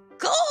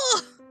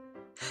 Cool!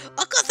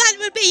 Oko-san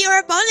will be your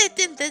opponent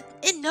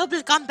in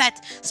noble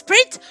combat,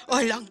 sprint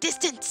or long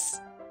distance.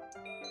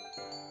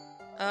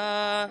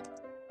 Yeah,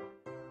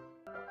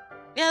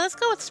 let's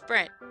go with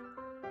sprint.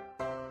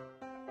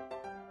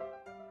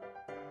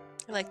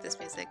 I like this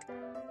music.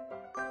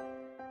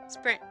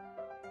 Sprint.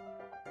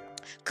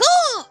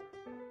 Cool!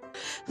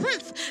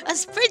 A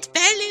sprint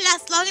barely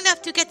lasts long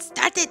enough to get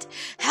started.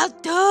 How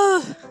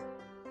dull!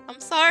 I'm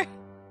sorry.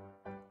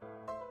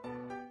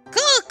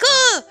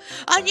 Cool!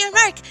 On your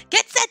mark,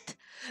 get set,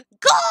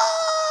 go!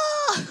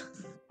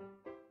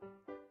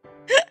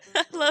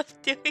 I love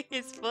doing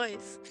his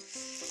voice.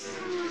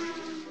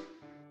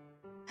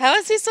 How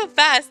is he so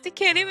fast? He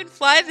can't even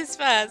fly this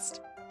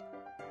fast.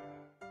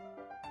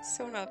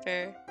 So not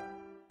fair.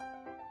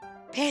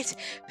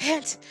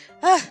 Pant.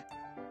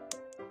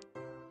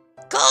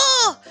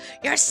 Go!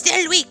 You're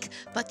still weak,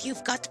 but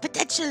you've got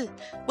potential.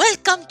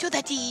 Welcome to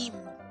the team.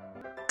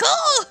 Go!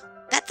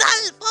 That's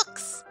all,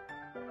 folks.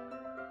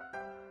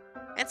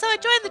 And so I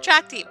joined the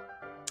track team.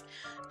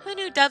 Who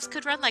knew doves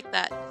could run like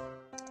that?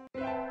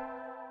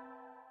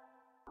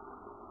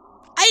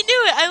 I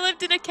knew it! I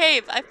lived in a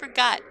cave. I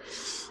forgot.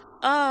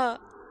 Oh,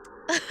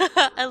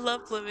 I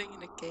love living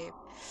in a cave.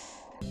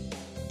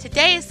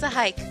 Today is the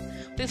hike.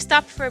 We've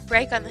stopped for a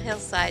break on the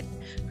hillside.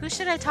 Who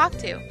should I talk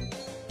to?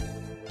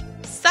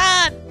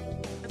 San!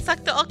 Let's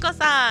talk to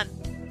Oko-san.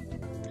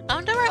 I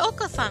wonder where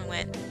Oko-san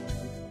went.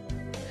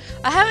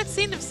 I haven't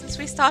seen him since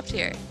we stopped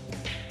here.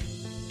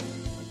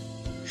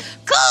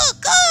 Go!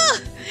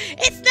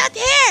 It's not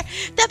here!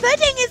 The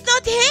pudding is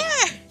not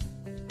here!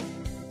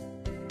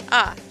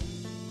 Ah.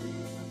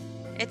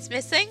 It's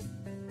missing?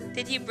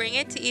 Did you bring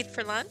it to eat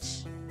for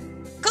lunch?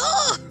 Go!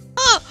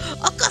 Oh,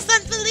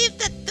 Oko-san believed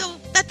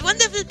that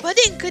wonderful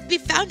pudding could be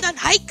found on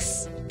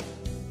hikes.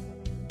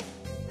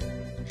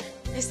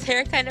 Is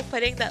there a kind of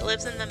pudding that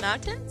lives in the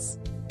mountains?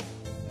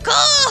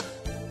 Go!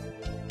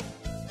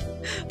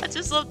 I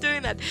just love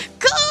doing that.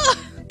 Go!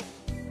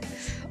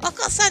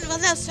 Oko-san will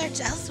now search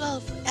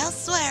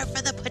elsewhere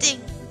for the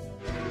pudding.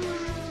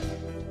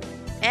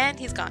 And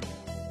he's gone.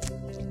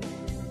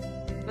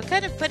 What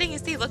kind of pudding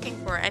is he looking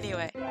for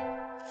anyway?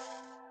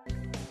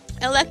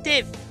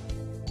 Elective!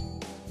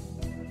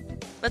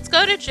 Let's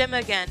go to gym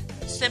again,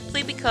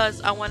 simply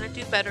because I want to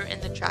do better in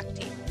the track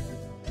team.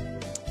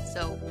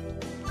 So,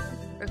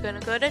 we're gonna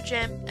go to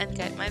gym and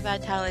get my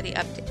vitality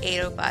up to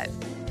 805.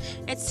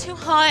 It's too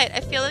hot. I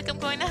feel like I'm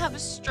going to have a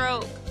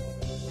stroke.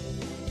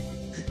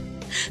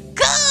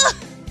 Go!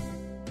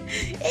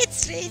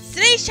 It's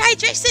race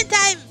hydration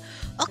time.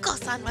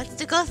 Oko-san wants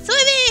to go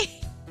swimming.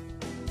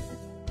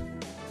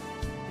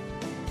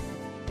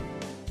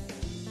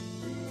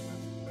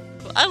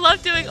 I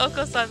love doing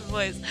Oko-san's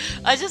voice.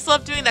 I just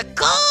love doing that.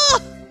 Go!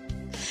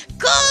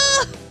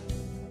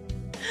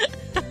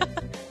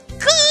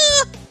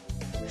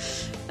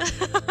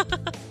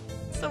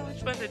 So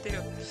much fun to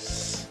do.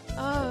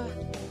 Oh.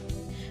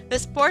 The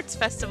sports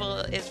festival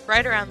is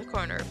right around the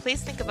corner.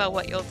 Please think about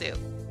what you'll do.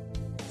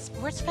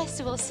 Sports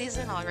festival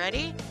season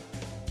already?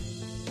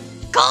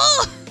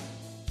 Go!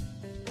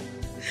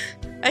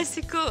 I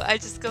see Coo. I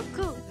just go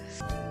Coo.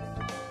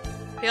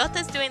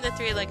 Ryota's doing the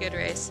three-legged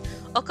race,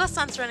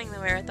 Oko-san's running the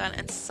marathon,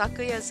 and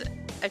Sakuya's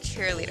a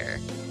cheerleader.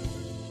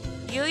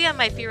 Yuya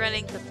might be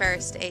running the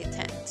first 8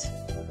 tent.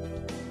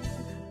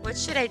 What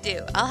should I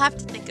do? I'll have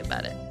to think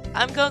about it.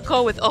 I'm gonna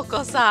go with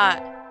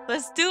Oko-san.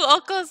 Let's do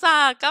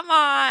Oko-san. Come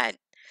on.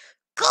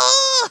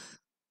 Coo!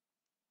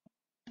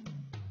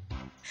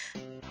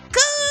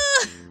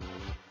 Coo!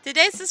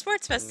 Today's the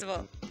sports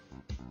festival.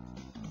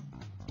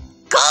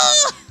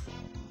 Coo!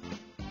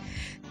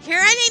 You're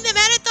running the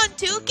marathon,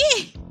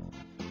 Tuki?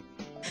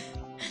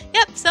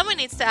 Yep, someone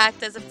needs to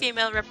act as a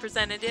female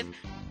representative.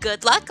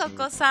 Good luck,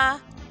 Oko-san.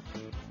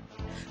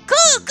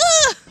 Coo!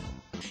 Coo!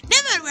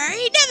 Never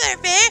worry,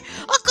 never fear.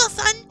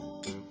 Oko-san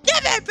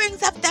never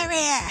brings up the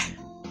rear.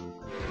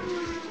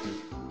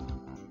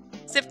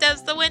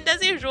 Sifto's the wind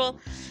as usual.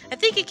 I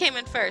think he came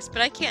in first,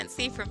 but I can't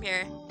see from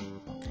here.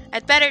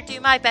 I'd better do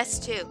my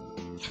best too.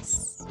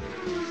 Yes.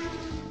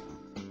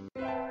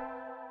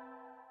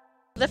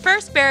 The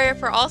first barrier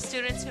for all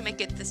students who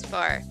make it this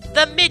far.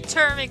 The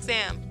midterm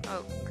exam.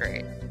 Oh,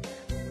 great.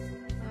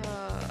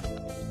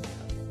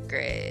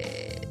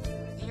 Great.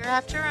 You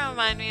have to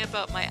remind me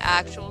about my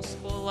actual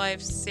school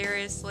life,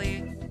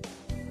 seriously.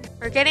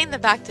 We're getting them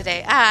back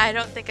today. I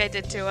don't think I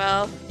did too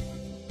well.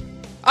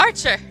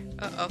 Archer!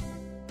 Uh-oh.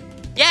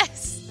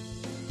 Yes!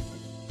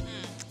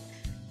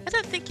 I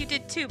don't think you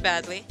did too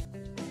badly.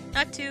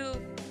 Not too...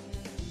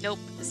 Nope,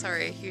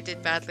 sorry, you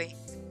did badly.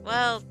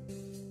 Well...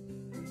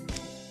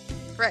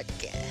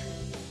 Frick.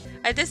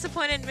 I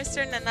disappointed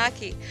Mr.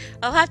 Nanaki.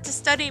 I'll have to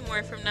study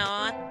more from now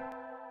on.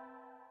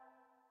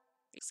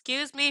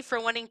 Excuse me for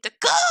wanting to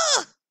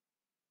go!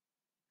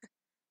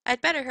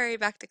 I'd better hurry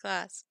back to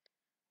class.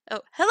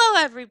 Oh, hello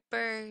every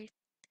bird.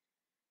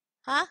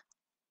 Huh?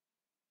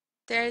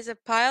 There is a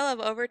pile of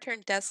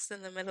overturned desks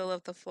in the middle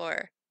of the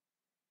floor.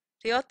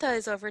 Ryota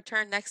is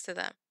overturned next to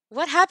them.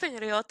 What happened,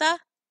 Ryota?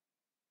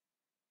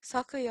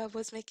 Sakuya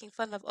was making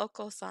fun of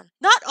Oko-san.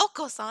 Not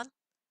Oko-san!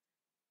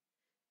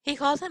 He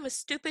called him a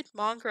stupid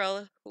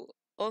mongrel who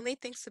only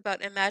thinks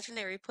about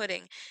imaginary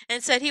pudding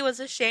and said he was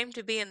ashamed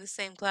to be in the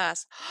same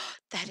class.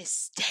 That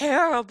is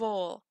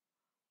terrible!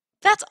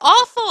 That's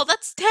awful!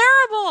 That's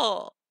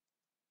terrible!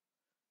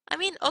 I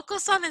mean,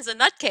 Oko-san is a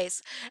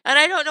nutcase, and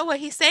I don't know what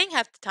he's saying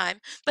half the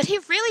time, but he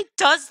really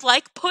does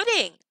like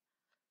pudding!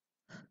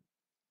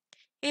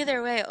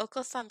 Either way,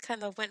 Oko-san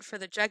kind of went for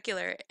the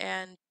jugular,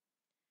 and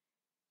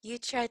you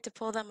tried to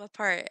pull them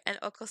apart, and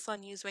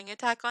Oko-san used wing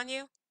attack on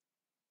you?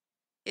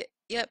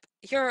 Yep,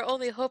 you're our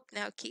only hope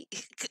now, Ki.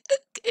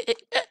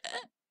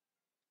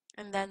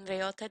 And then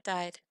Ryota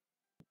died.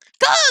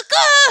 Go!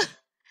 Go!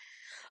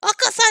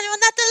 Oko-san will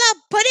not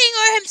allow pudding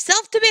or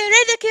himself to be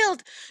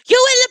ridiculed. You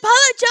will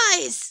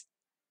apologize.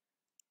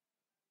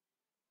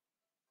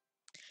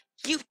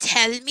 You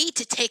tell me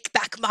to take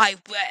back my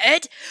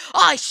word?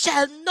 I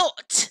shall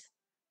not.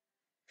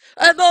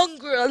 A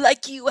mongrel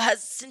like you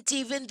hasn't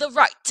even the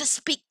right to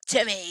speak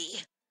to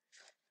me.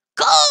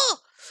 Go!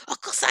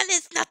 Oko-san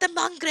is not a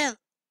mongrel.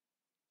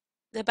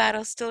 The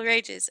battle still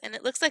rages, and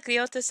it looks like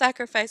Ryota's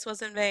sacrifice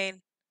was in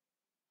vain.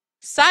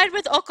 Side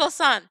with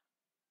Oko-san!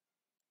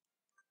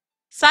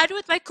 Side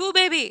with my Coo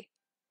baby!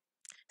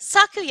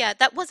 Sakuya,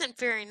 that wasn't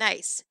very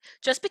nice.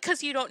 Just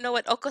because you don't know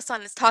what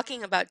Oko-san is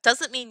talking about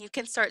doesn't mean you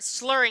can start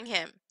slurring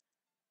him.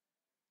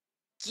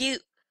 You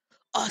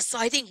are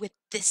siding with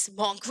this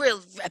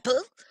mongrel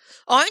rebel?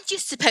 Aren't you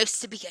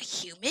supposed to be a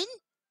human?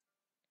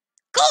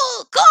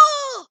 Go!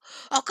 Go!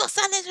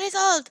 Oko-san is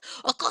resolved.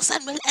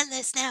 Oko-san will end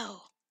this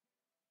now.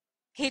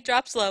 He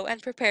drops low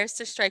and prepares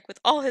to strike with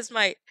all his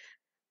might.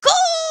 Go!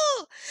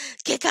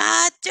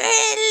 Giga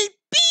drill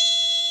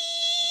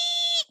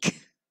beak!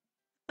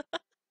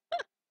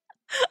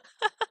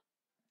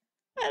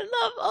 I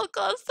love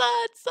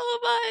Oko-san so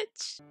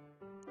much!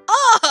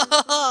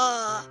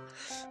 Oh!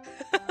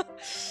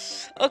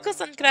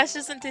 Oko-san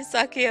crashes into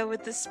Sakuya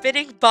with the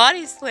spinning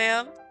body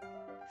slam.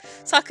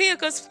 Sakuya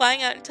goes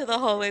flying out into the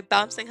hallway,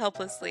 bouncing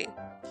helplessly.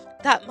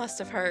 That must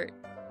have hurt.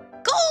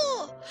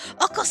 Go!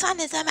 Oko-san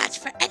is a match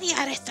for any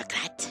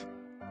aristocrat.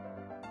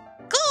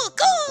 Go!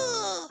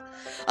 Go!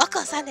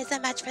 Oko-san is a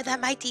match for the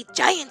mighty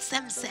giants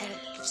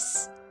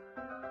themselves.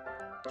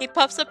 He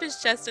puffs up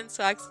his chest and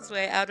swags his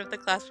way out of the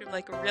classroom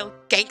like a real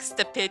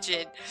gangsta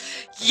pigeon.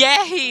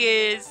 Yeah, he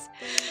is!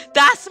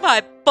 That's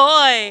my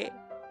boy!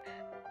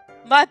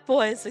 My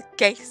boy is a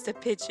gangsta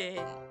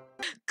pigeon.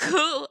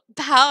 Cool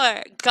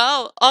power,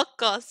 go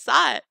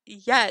Oko-san!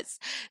 Yes,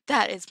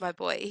 that is my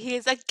boy. He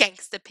is a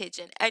gangsta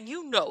pigeon, and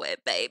you know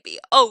it, baby.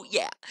 Oh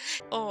yeah.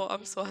 Oh,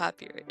 I'm so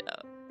happy right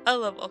now. I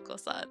love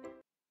Oko-san.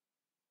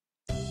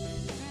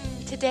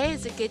 Today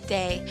is a good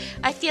day.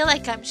 I feel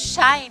like I'm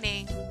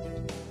shining.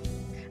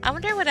 I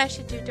wonder what I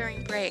should do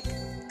during break.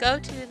 Go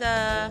to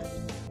the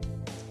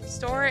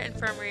store,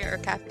 infirmary, or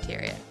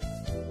cafeteria.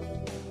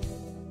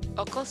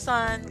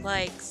 Oko-san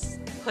likes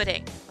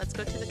pudding. Let's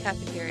go to the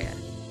cafeteria.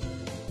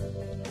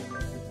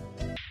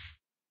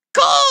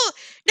 Go!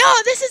 No,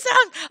 this is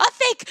wrong! A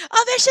fake! A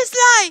vicious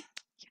lie!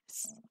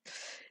 Yes.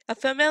 A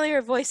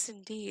familiar voice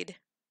indeed.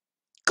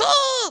 Go!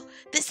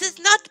 This is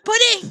not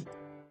pudding!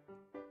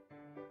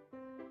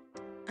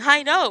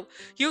 I know,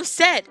 you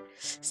said.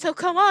 So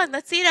come on,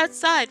 let's eat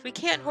outside. We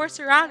can't horse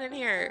around in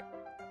here.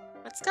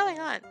 What's going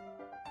on?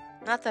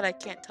 Not that I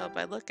can't tell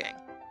by looking.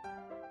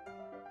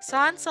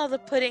 San saw the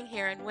pudding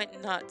here and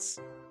went nuts.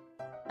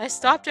 I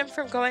stopped him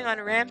from going on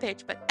a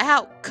rampage, but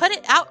ow! Cut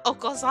it out,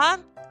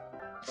 Oko-san!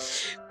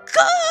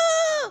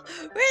 Go!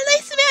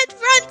 Release me at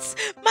once!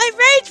 My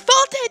rage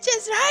voltage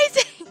is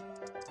rising!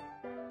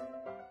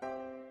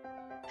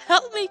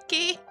 Help me,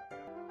 Ki!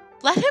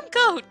 Let him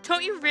go!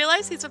 Don't you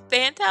realize he's a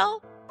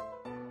Bantel?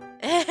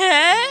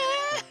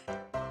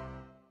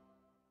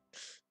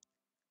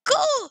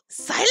 Go!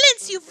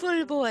 Silence, you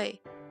fool boy!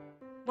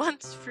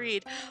 Once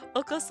freed,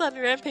 Oko-san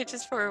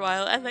rampages for a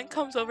while and then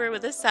comes over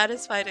with a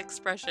satisfied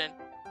expression.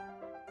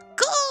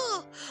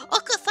 Go!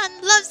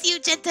 Oko-san loves you,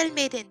 gentle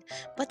maiden,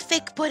 but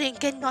fake pudding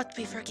cannot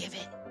be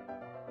forgiven.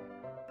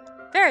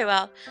 Very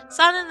well.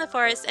 San in the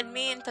forest and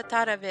me in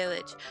Tatara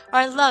village.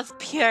 Our love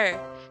pure.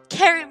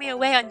 Carry me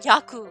away on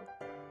Yaku.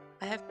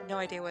 I have no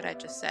idea what I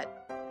just said.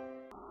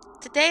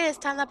 Today is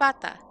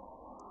Tanabata.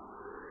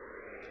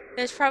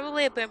 There's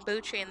probably a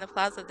bamboo tree in the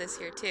plaza this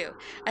year too.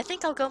 I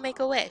think I'll go make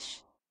a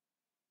wish.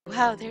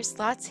 Wow, there's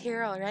lots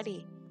here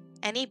already.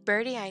 Any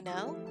birdie I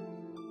know?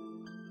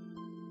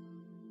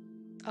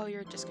 Oh,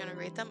 you're just gonna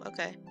read them?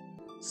 Okay.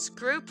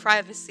 Screw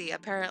privacy,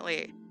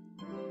 apparently.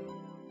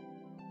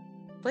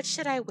 What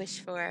should I wish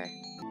for?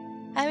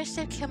 I wish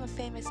to become a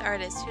famous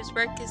artist whose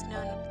work is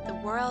known the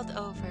world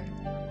over.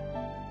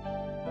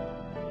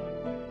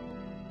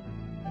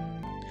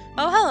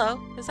 Oh, hello.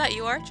 Is that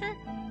you, Archer?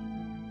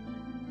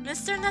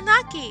 Mr.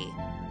 Nanaki!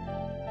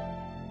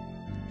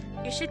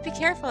 You should be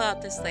careful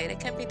out this late. It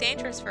can be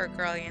dangerous for a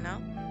girl, you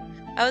know.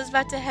 I was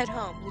about to head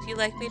home. Would you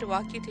like me to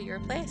walk you to your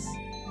place?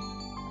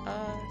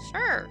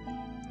 Sure.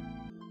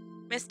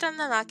 Mr.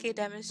 Nanaki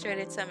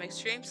demonstrated some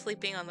extreme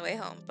sleeping on the way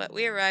home, but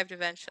we arrived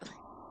eventually.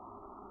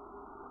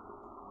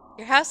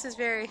 Your house is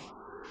very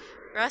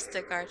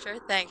rustic, Archer.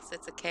 Thanks,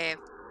 it's a cave.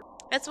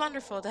 It's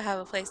wonderful to have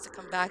a place to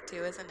come back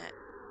to, isn't it?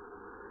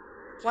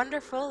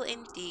 Wonderful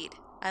indeed.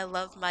 I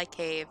love my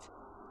cave.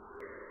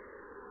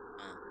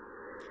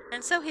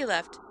 And so he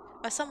left,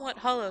 a somewhat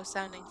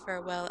hollow-sounding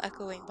farewell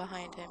echoing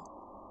behind him.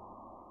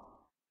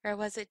 Or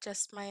was it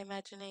just my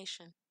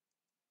imagination?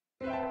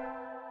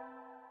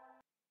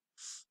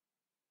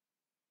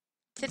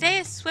 Today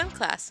is swim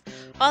class.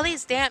 All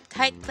these damp,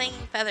 tight,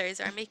 clinging feathers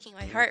are making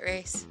my heart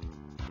race.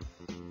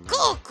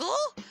 Go!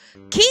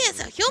 Ki is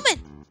a human.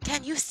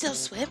 Can you still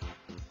swim?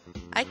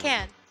 I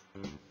can.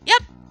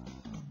 Yep.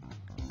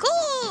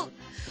 Go!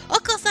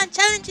 Oko-san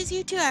challenges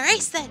you to a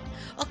race then.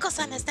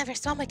 Oko-san has never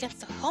swum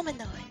against a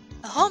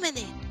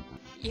hominid.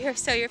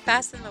 So you're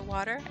fast in the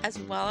water as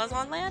well as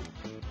on land?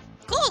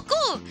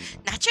 Go!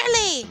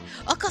 Naturally!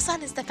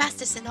 Oko-san is the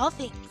fastest in all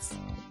things.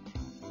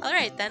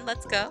 Alright then,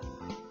 let's go.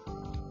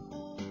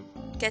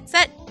 Get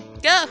set,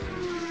 go!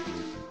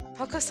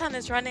 Oko-san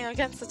is running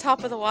against the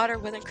top of the water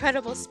with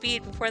incredible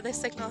speed before the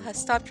signal has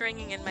stopped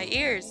ringing in my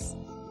ears.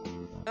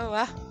 Oh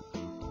wow.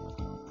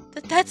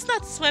 That's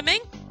not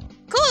swimming!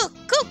 Go!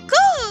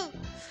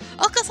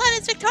 Oko-san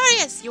is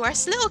victorious! You are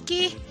slow,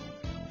 Ki!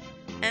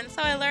 And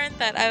so I learned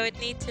that I would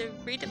need to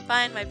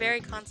redefine my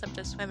very concept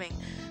of swimming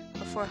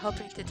before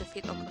hoping to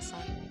defeat Oko-san.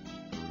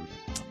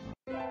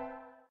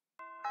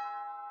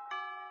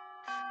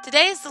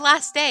 Today is the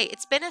last day.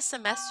 It's been a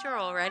semester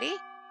already.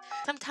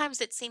 Sometimes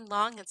it seemed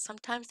long and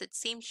sometimes it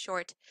seemed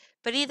short.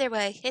 But either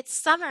way, it's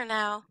summer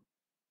now.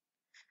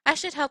 I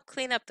should help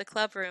clean up the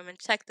club room and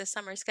check the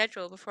summer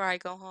schedule before I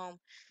go home.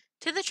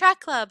 To the track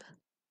club!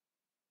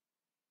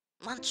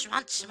 Munch.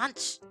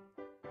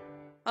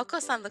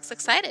 Oko-san looks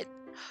excited.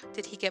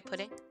 Did he get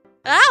pudding?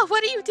 Ah,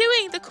 what are you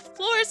doing? The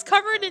floor is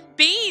covered in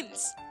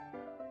beans!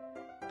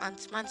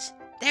 Munch.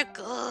 They're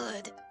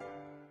good.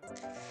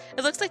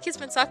 It looks like he's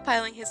been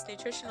stockpiling his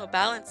nutritional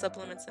balance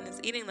supplements and is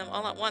eating them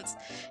all at once.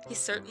 He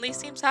certainly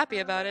seems happy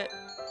about it.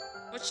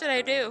 What should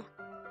I do?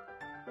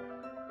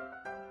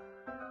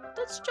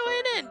 Let's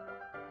join in.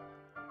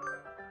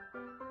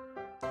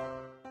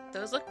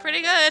 Those look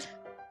pretty good.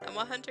 I'm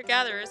a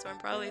hunter-gatherer, so I'm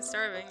probably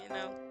starving, you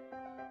know.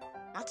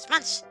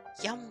 Munch.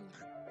 Yum.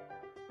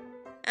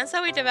 And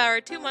so we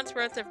devoured 2 months'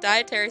 worth of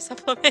dietary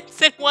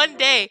supplements in one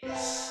day.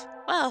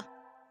 Well,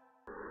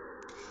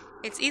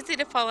 it's easy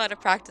to fall out of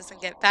practice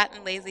and get fat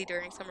and lazy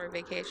during summer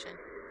vacation.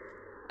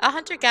 A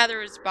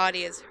hunter-gatherer's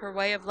body is her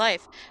way of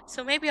life,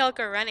 so maybe I'll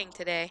go running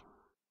today.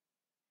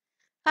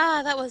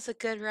 Ah, that was a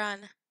good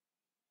run.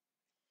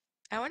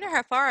 I wonder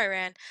how far I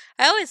ran.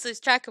 I always lose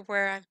track of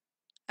where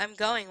I'm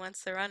going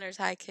once the runner's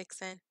high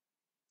kicks in.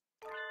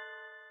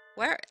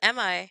 Where am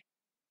I?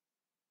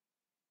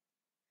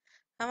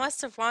 I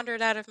must have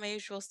wandered out of my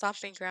usual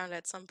stomping ground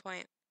at some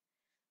point.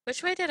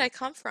 Which way did I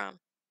come from?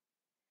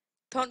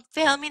 Don't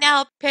fail me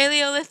now,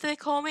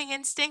 Paleolithic homing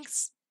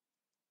instincts!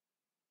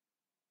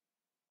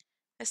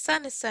 The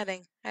sun is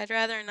setting. I'd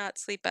rather not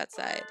sleep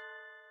outside.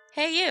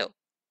 Hey, you!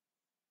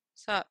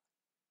 Sup?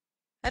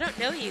 I don't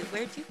know you.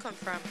 Where'd you come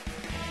from?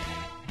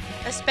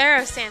 A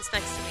sparrow stands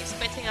next to me,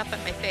 squinting up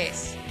at my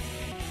face.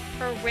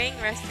 Her wing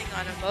resting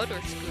on a motor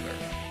scooter.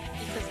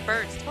 because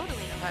birds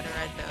totally know how to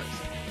ride those.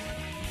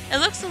 It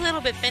looks a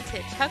little bit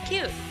vintage. How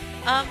cute.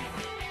 Um,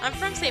 I'm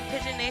from St.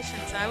 Pigeon Nation,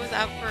 so I was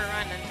out for a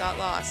run and got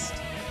lost.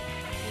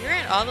 You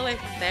ran all the way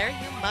from there?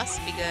 You must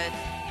be good.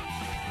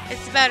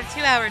 It's about a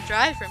 2-hour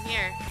drive from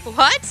here.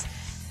 What?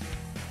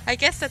 I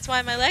guess that's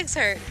why my legs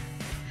hurt.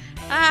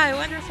 I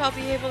wonder if I'll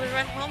be able to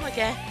run home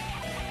again.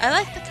 I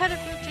like the cut of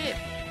your jib.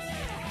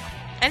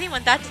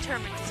 Anyone that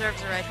determined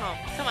deserves a ride home.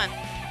 Come on.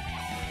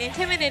 The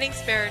intimidating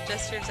sparrow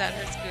gestures at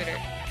her scooter.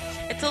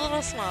 It's a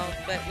little small,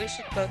 but we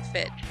should both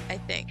fit, I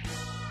think.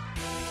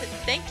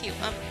 Thank you.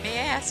 May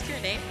I ask your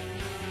name?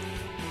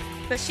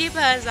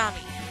 Toshiba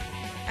Azami.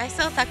 I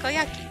sell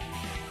takoyaki.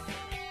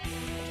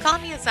 Call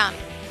me Azami.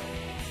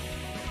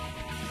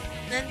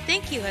 Then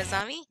thank you,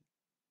 Azami.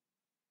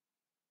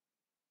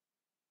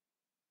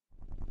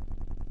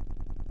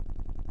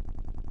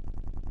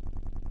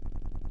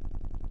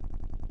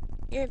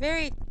 You're a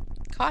very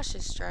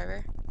cautious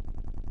driver.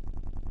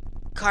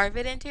 Carve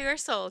it into your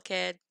soul,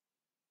 kid.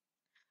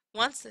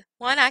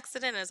 One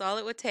accident is all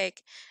it would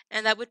take,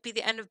 and that would be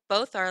the end of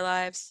both our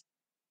lives.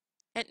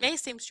 It may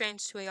seem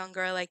strange to a young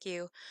girl like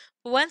you,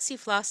 but once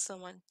you've lost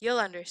someone, you'll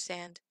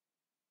understand.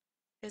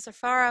 There's a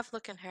far-off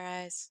look in her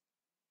eyes.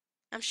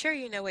 I'm sure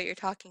you know what you're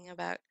talking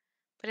about,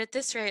 but at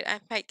this rate, I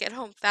might get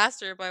home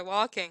faster by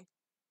walking.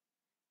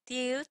 Do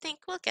you think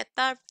we'll get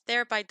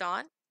there by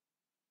dawn?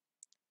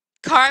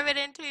 Carve it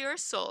into your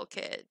soul,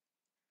 kid.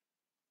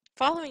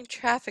 Following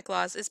traffic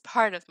laws is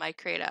part of my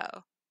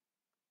credo.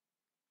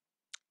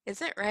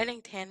 Isn't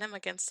riding tandem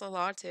against the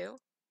law too?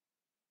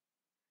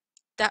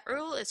 That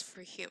rule is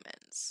for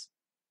humans.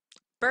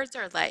 Birds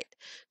are light,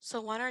 so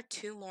one or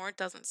two more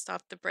doesn't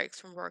stop the brakes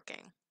from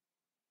working.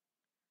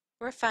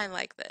 We're fine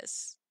like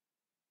this.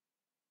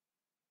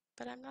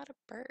 But I'm not a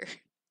bird.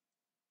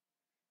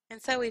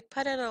 And so we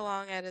putted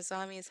along at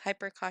Azami's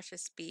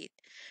hyper-cautious speed.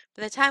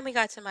 By the time we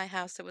got to my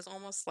house, it was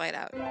almost light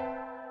out.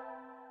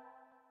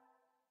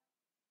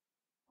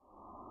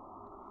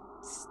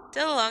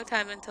 Still a long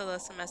time until the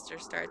semester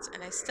starts,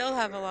 and I still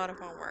have a lot of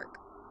homework.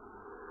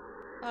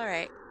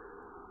 Alright.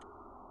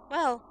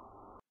 Well,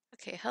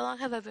 okay, how long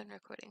have I been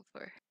recording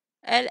for?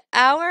 An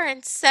hour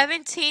and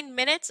 17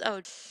 minutes?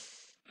 Oh,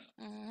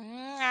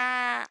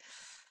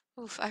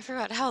 oof, I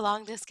forgot how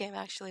long this game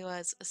actually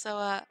was.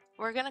 So,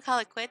 we're gonna call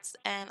it quits,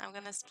 and I'm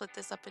gonna split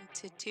this up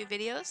into 2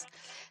 videos.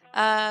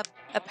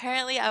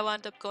 Apparently I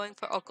wound up going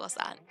for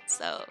Oko-san.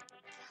 So,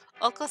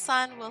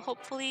 Oko-san will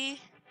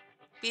hopefully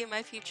be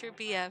my future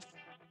BF.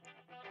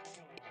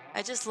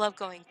 I just love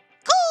going,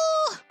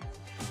 Coo!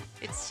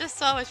 It's just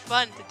so much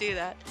fun to do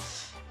that.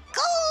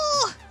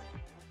 Coo!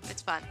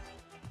 It's fun.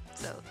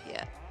 So,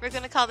 yeah, we're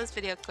gonna call this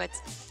video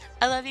quits.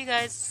 I love you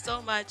guys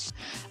so much.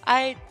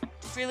 I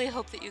really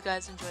hope that you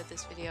guys enjoyed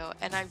this video,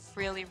 and I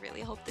really,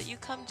 really hope that you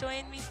come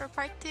join me for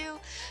part 2.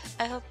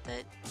 I hope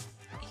that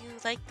you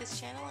like this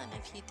channel, and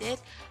if you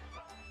did,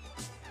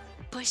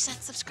 push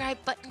that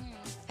subscribe button.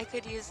 I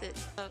could use it.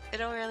 So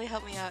it'll really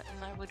help me out,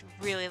 and I would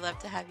really love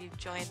to have you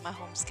join my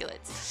home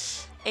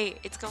skillets. Hey,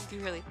 it's gonna be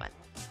really fun.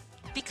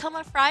 Become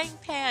a frying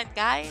pan,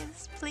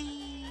 guys,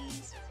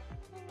 please.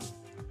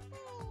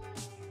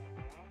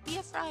 Be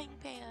a frying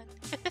pan.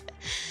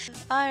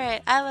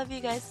 Alright, I love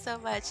you guys so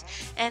much,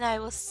 and I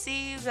will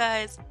see you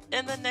guys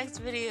in the next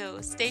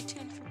video. Stay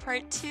tuned for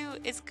part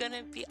 2. It's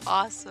gonna be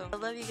awesome. I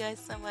love you guys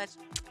so much.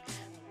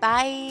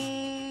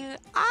 Bye.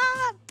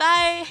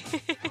 Bye.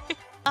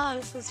 Oh,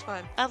 this was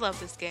fun. I love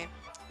this game.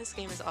 This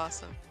game is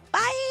awesome.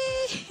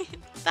 Bye.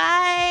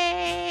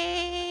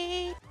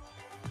 Bye.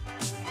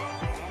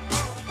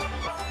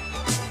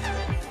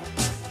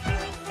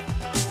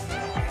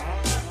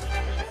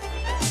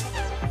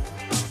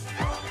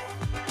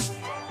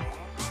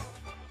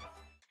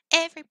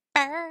 Every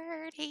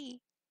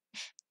birdie,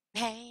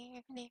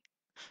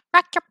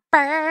 rock your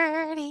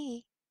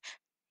birdie,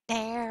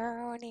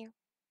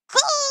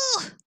 Coo!